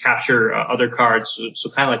capture other cards. So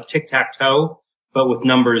kind of like tic-tac-toe, but with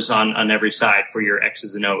numbers on every side for your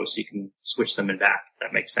X's and O's, so you can switch them in back. If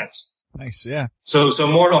that makes sense. Nice, yeah. So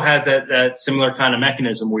Immortal has that similar kind of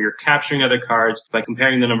mechanism where you're capturing other cards by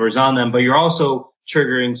comparing the numbers on them, but you're also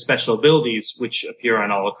triggering special abilities which appear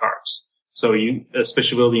on all the cards. So a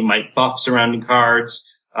special ability might buff surrounding cards.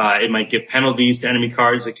 It might give penalties to enemy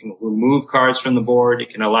cards. It can remove cards from the board. It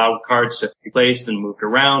can allow cards to be placed and moved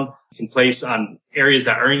around. It can place on areas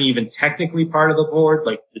that aren't even technically part of the board.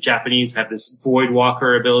 Like the Japanese have this Void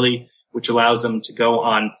Walker ability, which allows them to go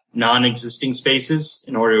on non-existing spaces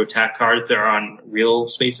in order to attack cards that are on real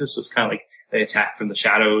spaces. So it's kind of like they attack from the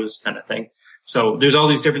shadows kind of thing. So there's all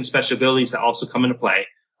these different special abilities that also come into play.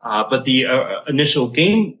 But the initial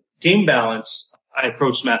game balance I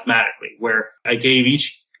approached mathematically, where I gave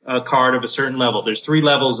each card of a certain level. There's 3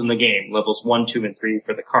 levels in the game, levels 1, 2, and 3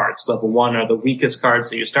 for the cards. Level 1 are the weakest cards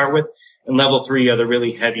that you start with, and level 3 are the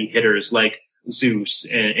really heavy hitters like Zeus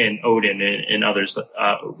and Odin and others,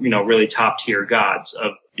 really top tier gods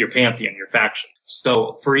of your pantheon, your faction.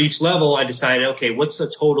 So for each level, I decided, okay, what's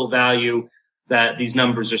the total value that these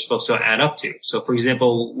numbers are supposed to add up to? So for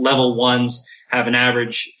example, level 1s have an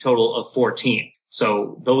average total of 14.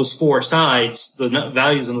 So those 4 sides, the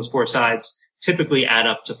values on those 4 sides typically add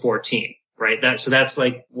up to 14, right? So that's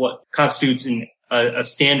like what constitutes a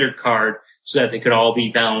standard card so that they could all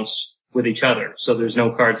be balanced with each other. So there's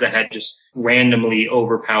no cards that had just randomly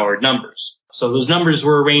overpowered numbers. So those numbers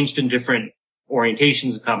were arranged in different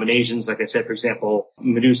orientations and combinations. Like I said, for example,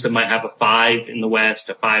 Medusa might have a 5 in the west,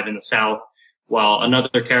 a 5 in the south, while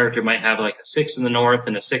another character might have like a 6 in the north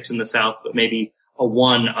and a 6 in the south, but maybe a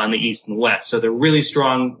 1 on the east and west. So they're really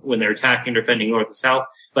strong when they're attacking and defending north and south,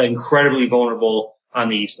 but incredibly vulnerable on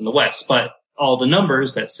the east and the west. But all the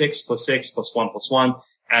numbers, that 6 plus 6 plus 1 plus 1,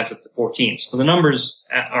 adds up to 14. So the numbers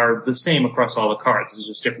are the same across all the cards. It's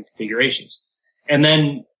just different configurations. And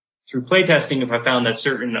then through playtesting, if I found that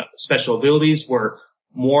certain special abilities were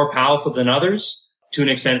more powerful than others, to an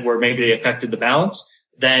extent where maybe they affected the balance,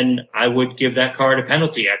 then I would give that card a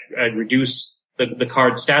penalty. I'd reduce the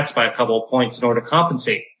card's stats by a couple of points in order to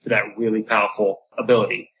compensate for that really powerful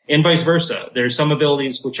ability. And vice versa. There's some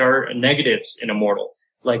abilities which are negatives in Immortal,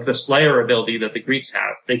 like the Slayer ability that the Greeks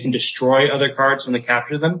have. They can destroy other cards when they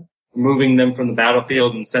capture them, removing them from the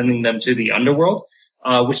battlefield and sending them to the underworld,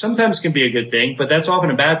 which sometimes can be a good thing, but that's often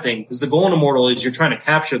a bad thing because the goal in Immortal is you're trying to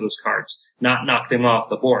capture those cards, not knock them off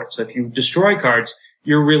the board. So if you destroy cards,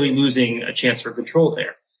 you're really losing a chance for control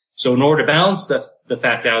there. So in order to balance the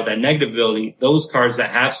fact out, that negative ability, those cards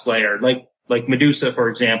that have Slayer, like Medusa, for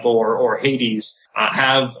example, or Hades,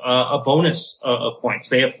 have a bonus of points.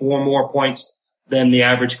 They have 4 more points than the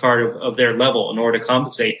average card of their level in order to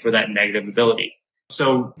compensate for that negative ability.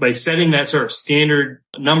 So by setting that sort of standard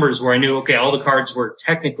numbers where I knew, okay, all the cards were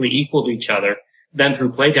technically equal to each other, then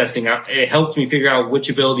through playtesting, it helped me figure out which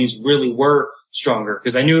abilities really were stronger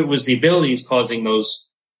because I knew it was the abilities causing those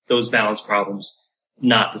balance problems,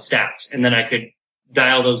 not the stats. And then I could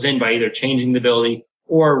dial those in by either changing the ability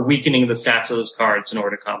or weakening the stats of those cards in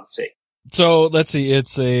order to compensate. So let's see,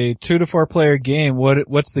 it's a 2 to 4 player game.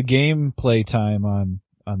 What's the game play time on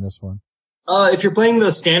this one? If you're playing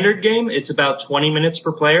the standard game, it's about 20 minutes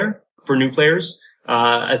per player for new players.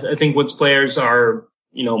 I think once players are,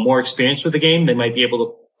 more experienced with the game, they might be able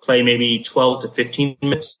to play maybe 12 to 15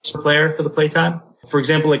 minutes per player for the play time. For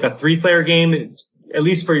example, like a 3-player game, at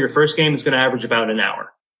least for your first game, is going to average about an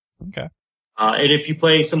hour. Okay. And if you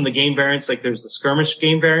play some of the game variants, like there's the skirmish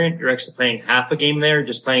game variant, you're actually playing half a game there,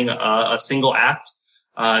 just playing a single act,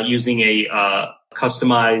 using a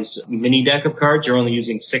customized mini deck of cards. You're only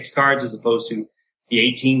using 6 cards as opposed to the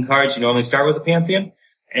 18 cards you normally start with a Pantheon.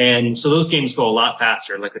 And so those games go a lot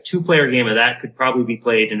faster. Like a 2-player game of that could probably be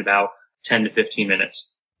played in about 10 to 15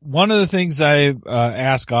 minutes. One of the things I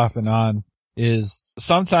ask off and on is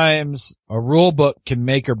sometimes a rule book can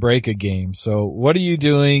make or break a game. So what are you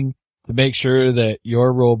doing to make sure that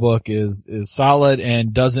your rule book is solid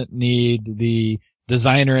and doesn't need the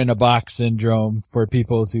designer in a box syndrome for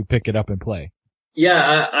people to pick it up and play?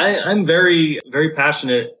 Yeah, I'm very, very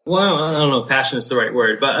passionate. Well, I don't know if passionate is the right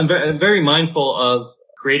word, but I'm very mindful of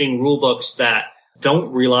creating rule books that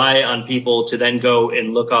don't rely on people to then go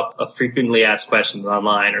and look up a frequently asked questions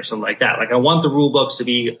online or something like that. Like I want the rule books to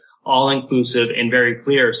be all inclusive and very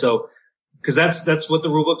clear. So, cause that's what the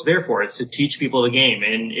rule book's there for. It's to teach people the game.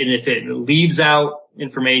 And if it leaves out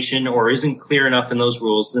information or isn't clear enough in those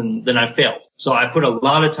rules, then I failed. So I put a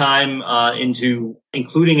lot of time, into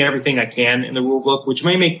including everything I can in the rule book, which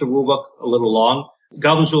may make the rule book a little long.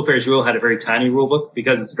 Goblin's Rule Fairy's Rule had a very tiny rule book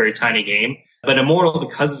because it's a very tiny game. But Immortal,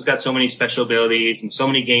 because it's got so many special abilities and so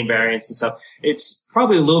many game variants and stuff, it's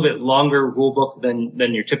probably a little bit longer rule book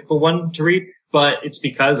than your typical one to read. But it's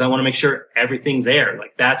because I want to make sure everything's there.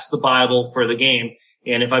 Like that's the Bible for the game.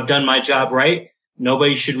 And if I've done my job right,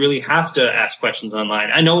 nobody should really have to ask questions online.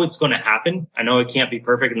 I know it's going to happen. I know it can't be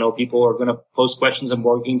perfect. I know people are going to post questions on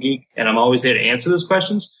Board Game Geek, and I'm always there to answer those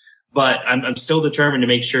questions. But I'm still determined to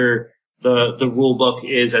make sure the rule book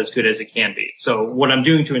is as good as it can be. So what I'm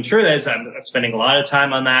doing to ensure that is I'm spending a lot of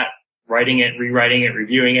time on that, writing it, rewriting it,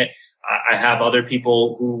 reviewing it. I have other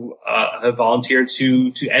people who have volunteered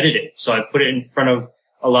to edit it. So I've put it in front of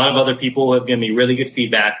a lot of other people who have given me really good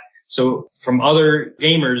feedback. So from other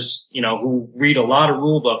gamers, who read a lot of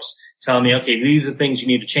rule books telling me, okay, these are things you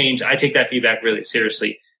need to change. I take that feedback really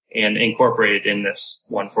seriously and incorporate it in this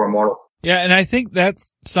one for Immortal. Yeah. And I think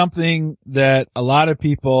that's something that a lot of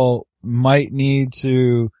people might need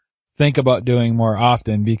to think about doing more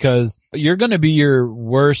often, because you're going to be your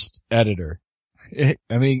worst editor.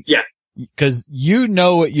 I mean, yeah, because you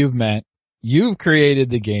know what you've meant. You've created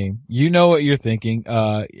the game. You know what you're thinking.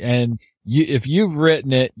 And if you've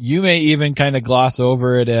written it, you may even kind of gloss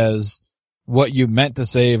over it as what you meant to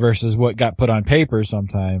say versus what got put on paper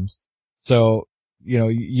sometimes. So,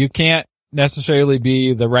 you can't necessarily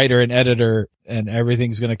be the writer and editor and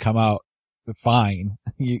everything's going to come out fine.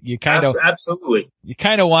 You kind of, absolutely, you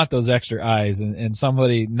kind of want those extra eyes and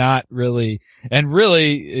somebody not really, and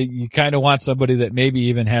really you kind of want somebody that maybe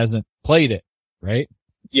even hasn't played it, right?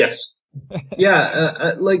 Yes.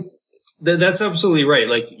 Yeah. That's absolutely right.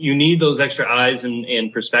 Like you need those extra eyes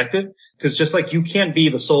and perspective, because just like you can't be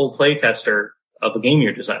the sole play tester of the game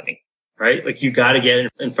you're designing, right? Like you got to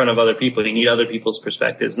get in front of other people. You need other people's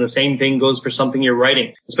perspectives. And the same thing goes for something you're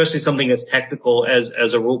writing, especially something as technical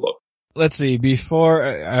as a rule book. Let's see, before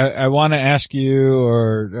I want to ask you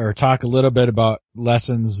or talk a little bit about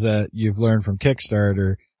lessons that you've learned from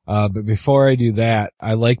Kickstarter. But before I do that,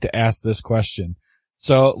 I like to ask this question.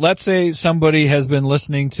 So let's say somebody has been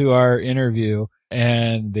listening to our interview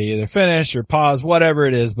and they either finish or pause, whatever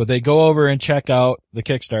it is, but they go over and check out the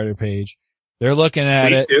Kickstarter page. They're looking at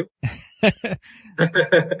Please it.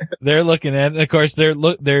 They're looking at it. And of course,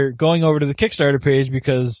 they're going over to the Kickstarter page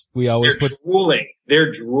because we always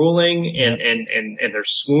They're drooling and they're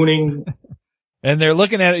swooning. And they're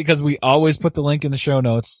looking at it because we always put the link in the show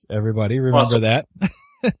notes. Everybody remember awesome. that.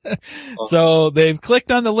 Awesome. So they've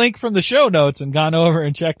clicked on the link from the show notes and gone over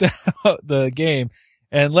and checked out the game.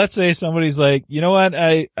 And let's say somebody's like, you know what?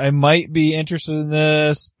 I might be interested in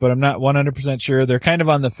this, but I'm not 100% sure. They're kind of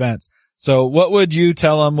on the fence. So what would you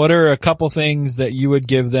tell them? What are a couple things that you would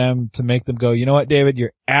give them to make them go, you know what, David,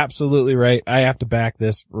 you're absolutely right. I have to back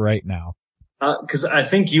this right now. Cause I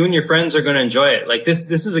think you and your friends are going to enjoy it. Like this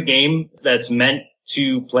is a game that's meant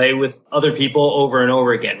to play with other people over and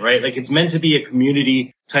over again, right? Like it's meant to be a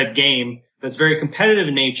community type game that's very competitive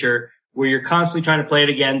in nature, where you're constantly trying to play it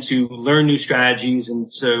again to learn new strategies and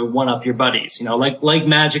to one up your buddies, like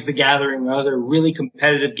Magic the Gathering or other really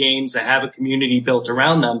competitive games that have a community built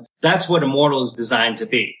around them. That's what Immortal is designed to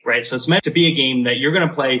be, right? So it's meant to be a game that you're going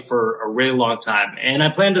to play for a really long time. And I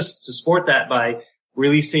plan to support that by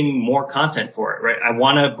releasing more content for it, right? I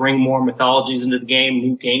want to bring more mythologies into the game,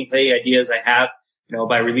 new gameplay ideas I have,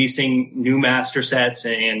 by releasing new master sets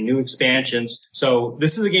and new expansions. So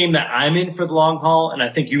this is a game that I'm in for the long haul, and I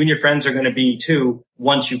think you and your friends are going to be too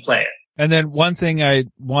once you play it. And then one thing I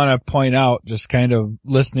want to point out, just kind of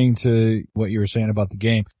listening to what you were saying about the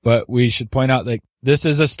game, but we should point out that this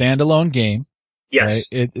is a standalone game. Yes.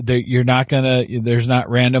 Right? There's not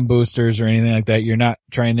random boosters or anything like that. You're not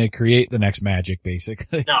trying to create the next Magic,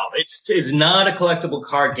 basically. No, it's not a collectible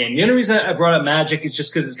card game. The only reason I brought up Magic is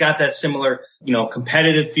just because it's got that similar,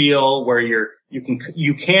 competitive feel where you can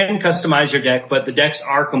customize your deck, but the decks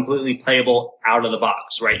are completely playable out of the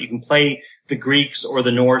box, right? You can play the Greeks or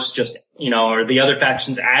the Norse or the other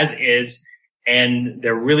factions as is, and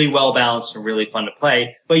they're really well balanced and really fun to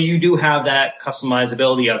play. But you do have that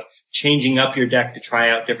customizability of changing up your deck to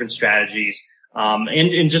try out different strategies,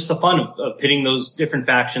 and just the fun of pitting those different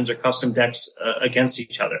factions or custom decks against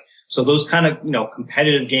each other. So those kind of,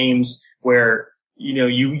 competitive games where,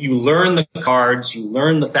 you learn the cards, you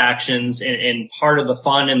learn the factions, and part of the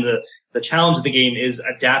fun and the challenge of the game is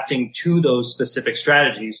adapting to those specific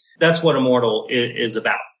strategies. That's what Immortal is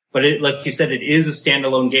about. But like you said, it is a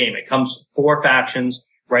standalone game. It comes with 4 factions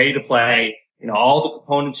ready to play, all the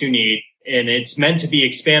components you need. And it's meant to be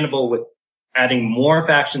expandable with adding more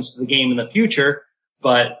factions to the game in the future.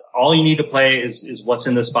 But all you need to play is what's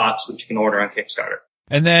in this box, which you can order on Kickstarter.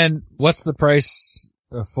 And then what's the price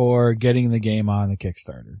for getting the game on the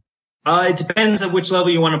Kickstarter? It depends on which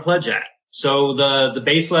level you want to pledge at. So the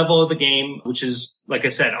base level of the game, which is, like I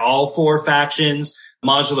said, all 4 factions,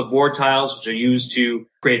 modular board tiles, which are used to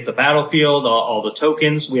create the battlefield, all the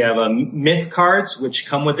tokens. We have myth cards, which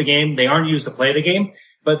come with the game. They aren't used to play the game,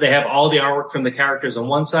 but they have all the artwork from the characters on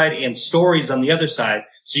one side and stories on the other side.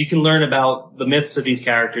 So you can learn about the myths of these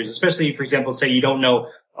characters, especially, for example, say you don't know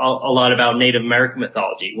a lot about Native American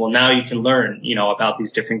mythology. Well, now you can learn, about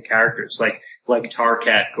these different characters like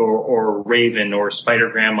Tarkat or Raven or Spider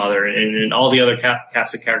Grandmother and all the other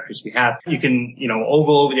cast of characters we have. You can,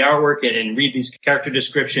 ogle over the artwork and read these character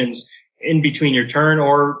descriptions in between your turn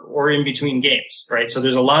or in between games, right? So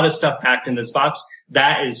there's a lot of stuff packed in this box.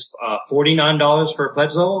 That is $49 for a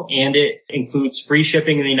pledge level, and it includes free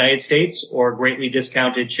shipping in the United States or greatly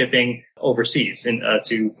discounted shipping overseas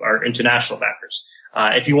to our international backers.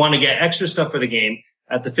 If you want to get extra stuff for the game,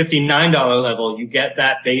 at the $59 level, you get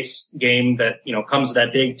that base game that, comes with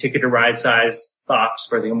that big Ticket to Ride size box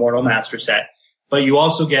for the Immortal Master Set. But you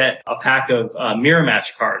also get a pack of mirror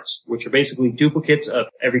match cards, which are basically duplicates of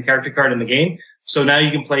every character card in the game. So now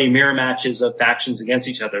you can play mirror matches of factions against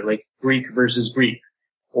each other, like Greek versus Greek,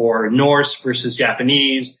 or Norse versus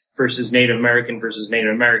Japanese versus Native American versus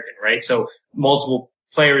Native American, right? So multiple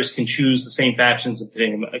players can choose the same factions and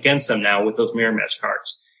pitting them against them now with those mirror match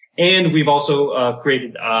cards. And we've also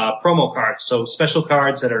created promo cards, so special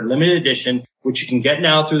cards that are limited edition, which you can get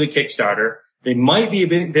now through the Kickstarter. They might be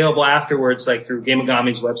available afterwards, like through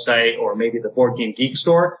Gameagami's website or maybe the Board Game Geek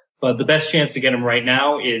store. But the best chance to get them right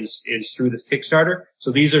now is through the Kickstarter.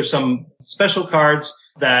 So these are some special cards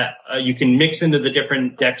that you can mix into the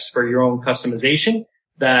different decks for your own customization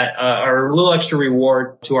that are a little extra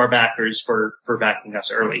reward to our backers for backing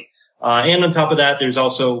us early. And on top of that, there's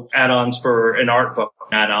also add-ons for an art book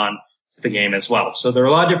add-on to the game as well. So there are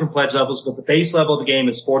a lot of different pledge levels, but the base level of the game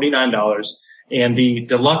is $49. And the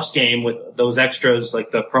deluxe game with those extras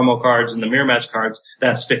like the promo cards and the mirror match cards,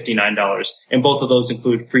 that's $59. And both of those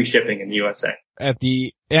include free shipping in the USA. At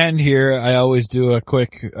the end here, I always do a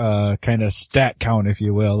quick kind of stat count, if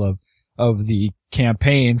you will, of the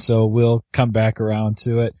campaign. So we'll come back around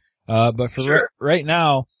to it. But for Sure. right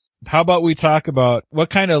now, how about we talk about what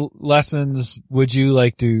kind of lessons would you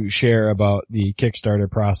like to share about the Kickstarter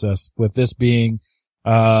process, with this being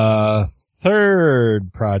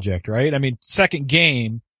third project, right? I mean, second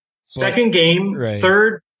game. Right.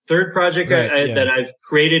 Third project that I've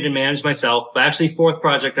created and managed myself, but actually fourth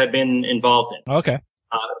project I've been involved in. Okay.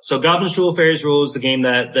 So Goblins Rule, Fairies Rule is the game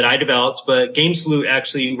that I developed, but Game Salute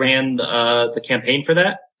actually ran the campaign for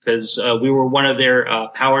that because we were one of their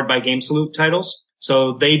powered by Game Salute titles.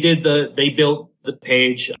 So they built the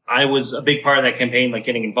page. I was a big part of that campaign, like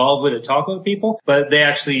getting involved with it, talking with people, but they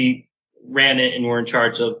actually ran it and were in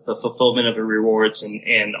charge of the fulfillment of the rewards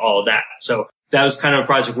and all of that. So that was kind of a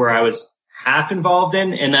project where I was half involved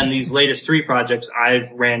in. And then these latest 3 projects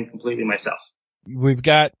I've ran completely myself. We've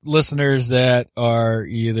got listeners that are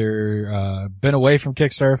either been away from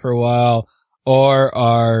Kickstarter for a while or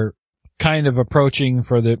are kind of approaching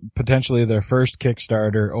for potentially their first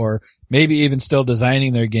Kickstarter, or maybe even still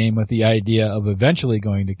designing their game with the idea of eventually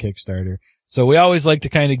going to Kickstarter. So we always like to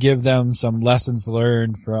kind of give them some lessons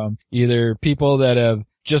learned from either people that have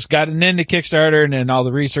just gotten into Kickstarter and all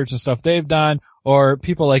the research and stuff they've done, or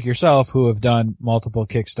people like yourself who have done multiple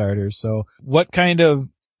Kickstarters. So what kind of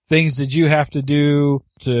things did you have to do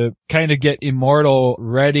to kind of get Immortal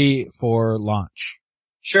ready for launch?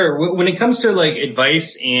 Sure. When it comes to like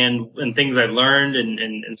advice and things I've learned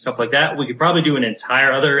and stuff like that, we could probably do an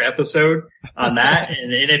entire other episode on that.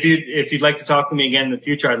 and if you'd like to talk to me again in the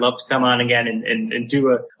future, I'd love to come on again and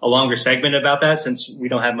do a longer segment about that, since we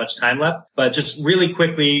don't have much time left. But just really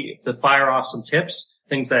quickly to fire off some tips,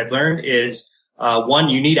 things that I've learned is, one,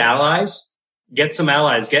 you need allies. Get some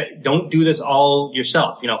allies. Don't do this all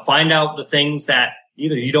yourself. Find out the things that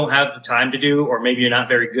either you don't have the time to do or maybe you're not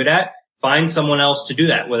very good at. Find someone else to do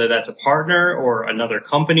that, whether that's a partner or another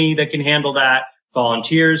company that can handle that,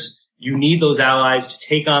 volunteers. You need those allies to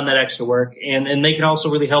take on that extra work, and they can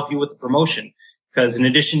also really help you with the promotion. Because in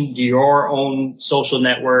addition to your own social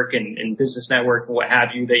network and business network and what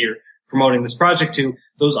have you that you're promoting this project to,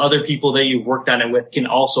 those other people that you've worked on it with can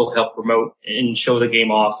also help promote and show the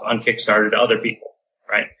game off on Kickstarter to other people,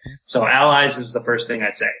 right? So allies is the first thing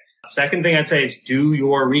I'd say. Second thing I'd say is do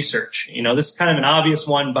your research. This is kind of an obvious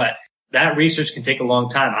one, but that research can take a long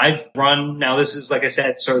time. I've run, now this is, like I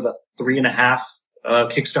said, sort of the 3.5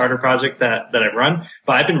 Kickstarter project that I've run,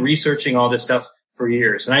 but I've been researching all this stuff for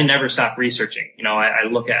years, and I never stop researching. I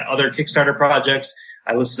look at other Kickstarter projects.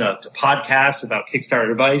 I listen to podcasts about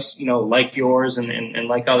Kickstarter advice, like yours and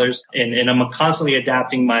like others. And I'm constantly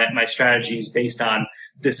adapting my strategies based on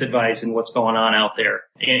this advice and what's going on out there.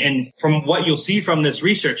 And from what you'll see from this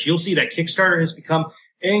research, you'll see that Kickstarter has become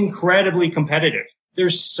incredibly competitive.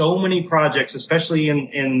 There's so many projects, especially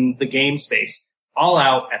in the game space, all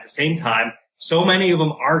out at the same time. So many of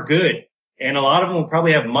them are good, and a lot of them will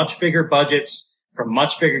probably have much bigger budgets from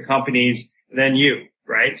much bigger companies than you,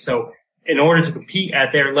 right? So in order to compete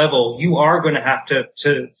at their level, you are going to have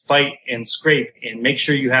to fight and scrape and make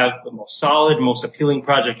sure you have the most solid, most appealing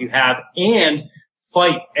project you have, and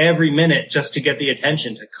fight every minute just to get the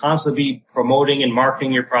attention, to constantly be promoting and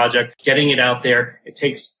marketing your project, getting it out there. It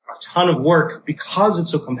takes a ton of work because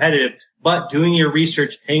it's so competitive, but doing your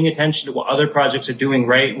research, paying attention to what other projects are doing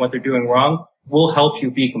right and what they're doing wrong will help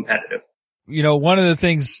you be competitive. One of the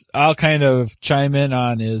things I'll kind of chime in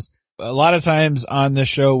on is a lot of times on this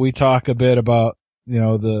show, we talk a bit about,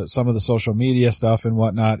 some of the social media stuff and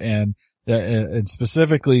whatnot, and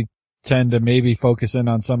specifically tend to maybe focus in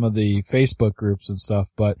on some of the Facebook groups and stuff.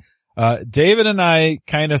 But, David and I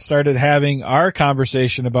kind of started having our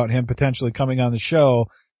conversation about him potentially coming on the show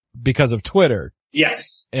because of Twitter.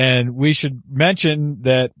 Yes. And we should mention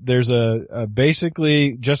that there's a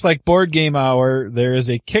basically, just like Board Game Hour, there is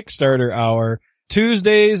a Kickstarter hour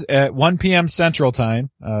Tuesdays at 1 p.m. Central Time,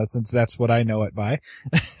 since that's what I know it by.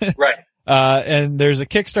 Right. And there's a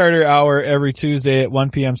Kickstarter hour every Tuesday at 1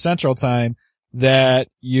 p.m. Central Time that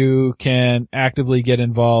you can actively get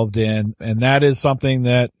involved in. And that is something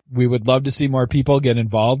that we would love to see more people get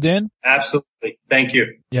involved in. Absolutely. Thank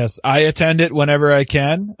you. Yes. I attend it whenever I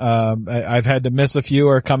can. I've had to miss a few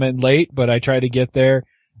or come in late, but I try to get there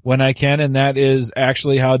when I can. And that is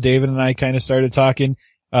actually how David and I kind of started talking,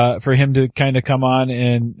 for him to kind of come on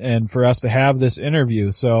and for us to have this interview.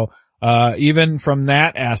 So, even from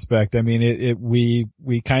that aspect, I mean,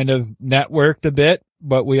 we kind of networked a bit,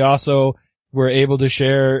 but we also were able to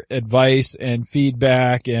share advice and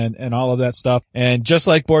feedback and all of that stuff. And just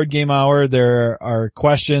like Board Game Hour, there are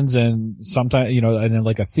questions and sometimes, and then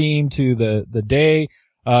like a theme to the day.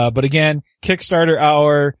 But again, Kickstarter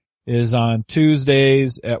hour is on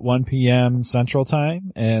Tuesdays at 1 p.m. Central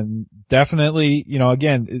Time. And definitely,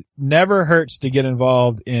 again, it never hurts to get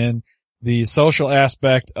involved in the social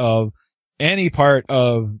aspect of any part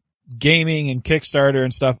of gaming and Kickstarter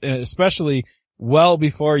and stuff, and especially well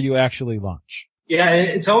before you actually launch. Yeah,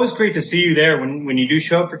 it's always great to see you there when you do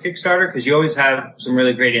show up for Kickstarter, because you always have some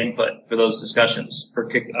really great input for those discussions.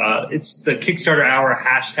 It's the Kickstarter Hour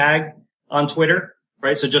hashtag on Twitter,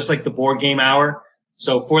 right? So just like the Board Game Hour.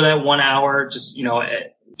 So for that 1 hour,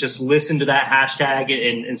 just listen to that hashtag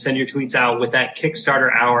and send your tweets out with that Kickstarter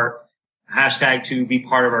Hour hashtag to be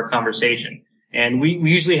part of our conversation. And we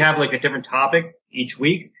usually have like a different topic each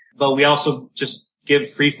week, but we also just give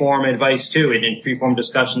free-form advice too, and free-form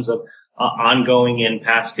discussions of ongoing and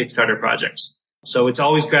past Kickstarter projects. So it's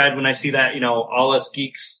always glad when I see that, all us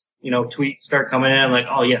geeks, tweets start coming in. I'm like,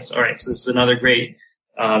 oh yes, all right. So this is another great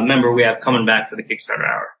member we have coming back for the Kickstarter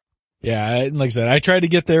Hour. Yeah, like I said, I try to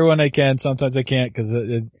get there when I can. Sometimes I can't because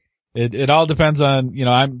it all depends on,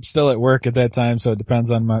 I'm still at work at that time, so it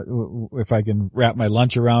depends on if I can wrap my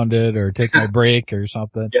lunch around it or take my break or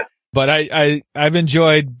something. Yeah. But I've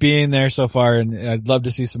enjoyed being there so far, and I'd love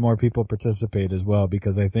to see some more people participate as well,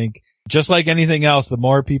 because I think just like anything else, the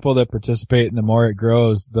more people that participate and the more it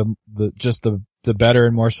grows, the better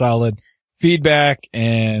and more solid feedback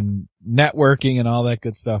and networking and all that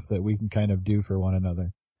good stuff that we can kind of do for one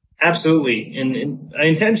another. Absolutely. And I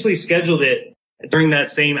intentionally scheduled it during that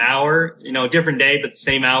same hour, different day, but the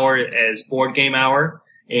same hour as Board Game Hour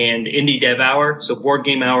and Indie Dev Hour. So Board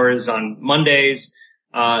Game Hour is on Mondays,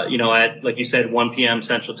 at, like you said, 1 p.m.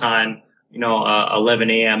 Central Time, 11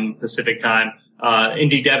 a.m. Pacific Time.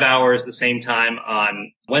 Indie Dev Hour is the same time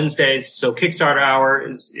on Wednesdays. So Kickstarter Hour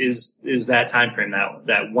is that time frame,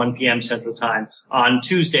 that 1 p.m. Central Time on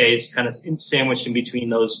Tuesdays, kind of sandwiched in between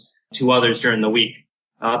those two others during the week.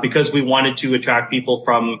 Because we wanted to attract people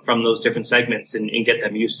from those different segments and get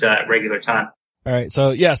them used to that regular time. All right. So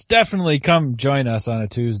yes, definitely come join us on a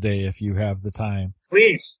Tuesday if you have the time.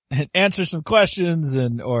 Please. And answer some questions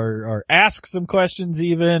or ask some questions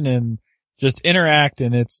even, and just interact.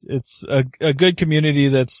 And it's a good community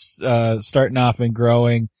that's, starting off and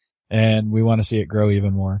growing, and we want to see it grow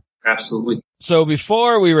even more. Absolutely. So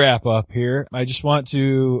before we wrap up here, I just want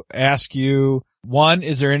to ask you, one,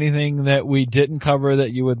 is there anything that we didn't cover that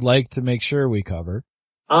you would like to make sure we cover?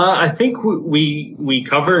 I think we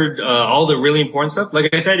covered, all the really important stuff.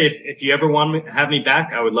 Like I said, if you ever want to have me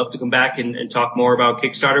back, I would love to come back and talk more about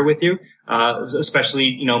Kickstarter with you,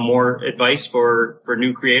 especially, more advice for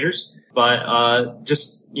new creators. But,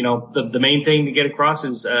 just, the main thing to get across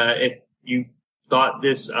is, if you thought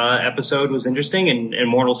this episode was interesting and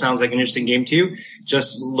Immortal sounds like an interesting game to you,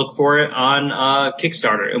 just look for it on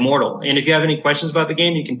Kickstarter, Immortal. And if you have any questions about the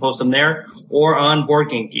game, you can post them there or on Board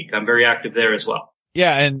Game Geek. I'm very active there as well.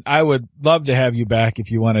 Yeah, and I would love to have you back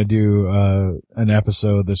if you want to do an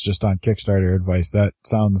episode that's just on Kickstarter advice. That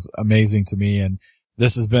sounds amazing to me, and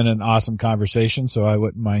this has been an awesome conversation, so I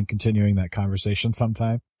wouldn't mind continuing that conversation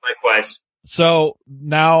sometime. Likewise. So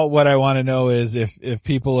now what I want to know is if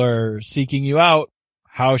people are seeking you out,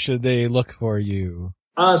 how should they look for you?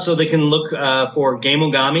 So they can look for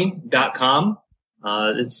GameOgami.com.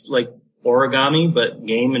 It's like origami, but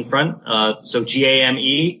game in front. So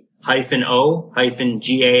GAME-O-GAMI,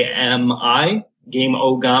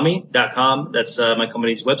 GameOgami.com. That's my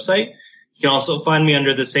company's website. You can also find me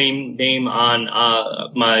under the same name on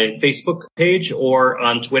my Facebook page or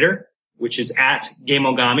on Twitter, which is at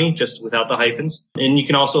GameOgami, just without the hyphens. And you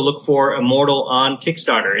can also look for Immortal on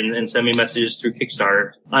Kickstarter and send me messages through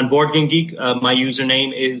Kickstarter. On Board Game Geek, my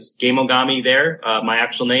username is GameOgami there. My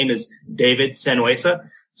actual name is David Sanuesa.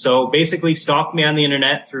 So basically stalk me on the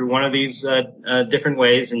internet through one of these different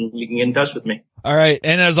ways, and you can get in touch with me. All right.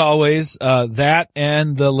 And as always, that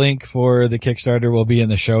and the link for the Kickstarter will be in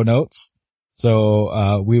the show notes.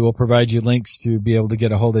 So we will provide you links to be able to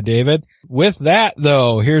get a hold of David. With that,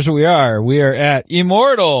 though, here's where we are. We are at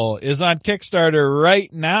Immortal is on Kickstarter right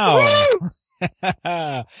now.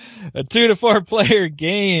 A 2 to 4 player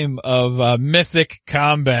game of Mythic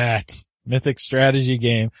Combat, Mythic strategy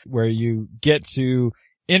game where you get to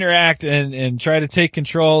interact and try to take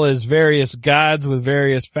control as various gods with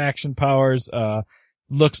various faction powers.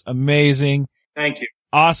 Looks amazing. Thank you.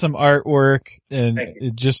 Awesome artwork, and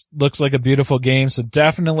it just looks like a beautiful game. So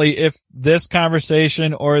definitely, if this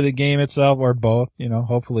conversation or the game itself or both,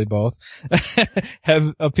 hopefully both,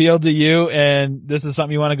 have appealed to you and this is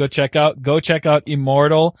something you want to go check out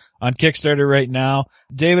Immortal on Kickstarter right now.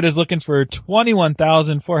 David is looking for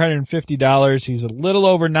 $21,450. He's a little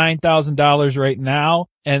over $9,000 right now.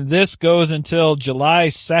 And this goes until July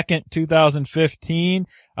 2nd, 2015.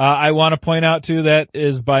 I want to point out too that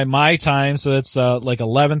is by my time. So it's, like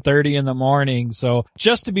 11:30 in the morning. So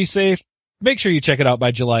just to be safe, make sure you check it out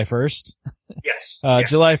by July 1st. Yes.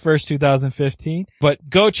 July 1st, 2015. But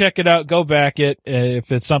go check it out. Go back it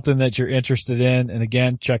if it's something that you're interested in. And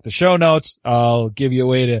again, check the show notes. I'll give you a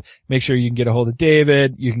way to make sure you can get a hold of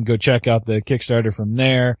David. You can go check out the Kickstarter from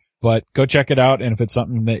there. But go check it out, and if it's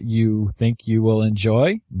something that you think you will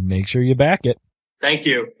enjoy, make sure you back it. Thank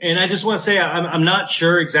you. And I just want to say I'm not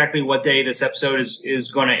sure exactly what day this episode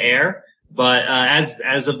is going to air, but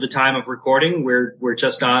as of the time of recording, we're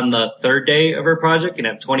just on the 3rd day of our project and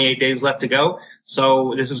have 28 days left to go.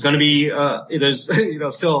 So this is going to be there's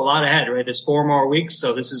still a lot ahead, right? There's 4 more weeks,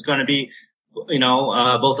 so this is going to be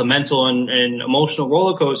both a mental and emotional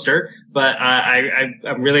roller coaster, but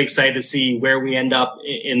I'm really excited to see where we end up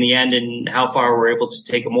in the end and how far we're able to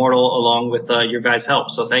take Immortal along with your guys' help.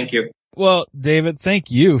 So thank you. Well, David,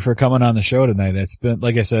 thank you for coming on the show tonight. It's been,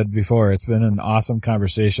 like I said before, it's been an awesome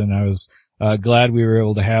conversation. I was glad we were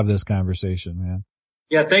able to have this conversation, man.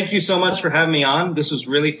 Yeah, thank you so much for having me on. This was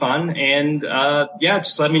really fun. And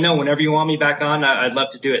just let me know whenever you want me back on. I'd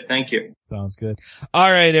love to do it. Thank you. Sounds good.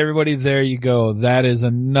 All right, everybody, there you go. That is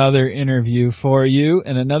another interview for you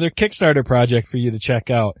and another Kickstarter project for you to check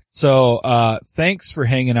out. So thanks for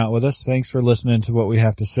hanging out with us. Thanks for listening to what we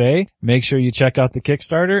have to say. Make sure you check out the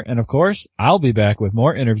Kickstarter. And, of course, I'll be back with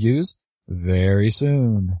more interviews very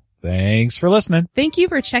soon. Thanks for listening. Thank you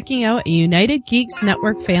for checking out a United Geeks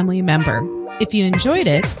Network family member. If you enjoyed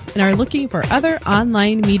it and are looking for other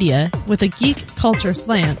online media with a geek culture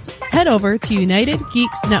slant, head over to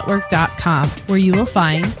UnitedGeeksNetwork.com, where you will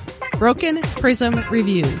find Broken Prism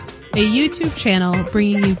Reviews, a YouTube channel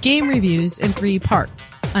bringing you game reviews in 3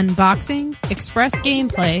 parts: unboxing, express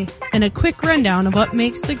gameplay, and a quick rundown of what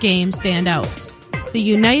makes the game stand out. The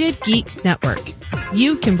United Geeks Network.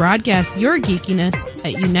 You can broadcast your geekiness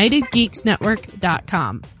at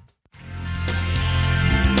UnitedGeeksNetwork.com.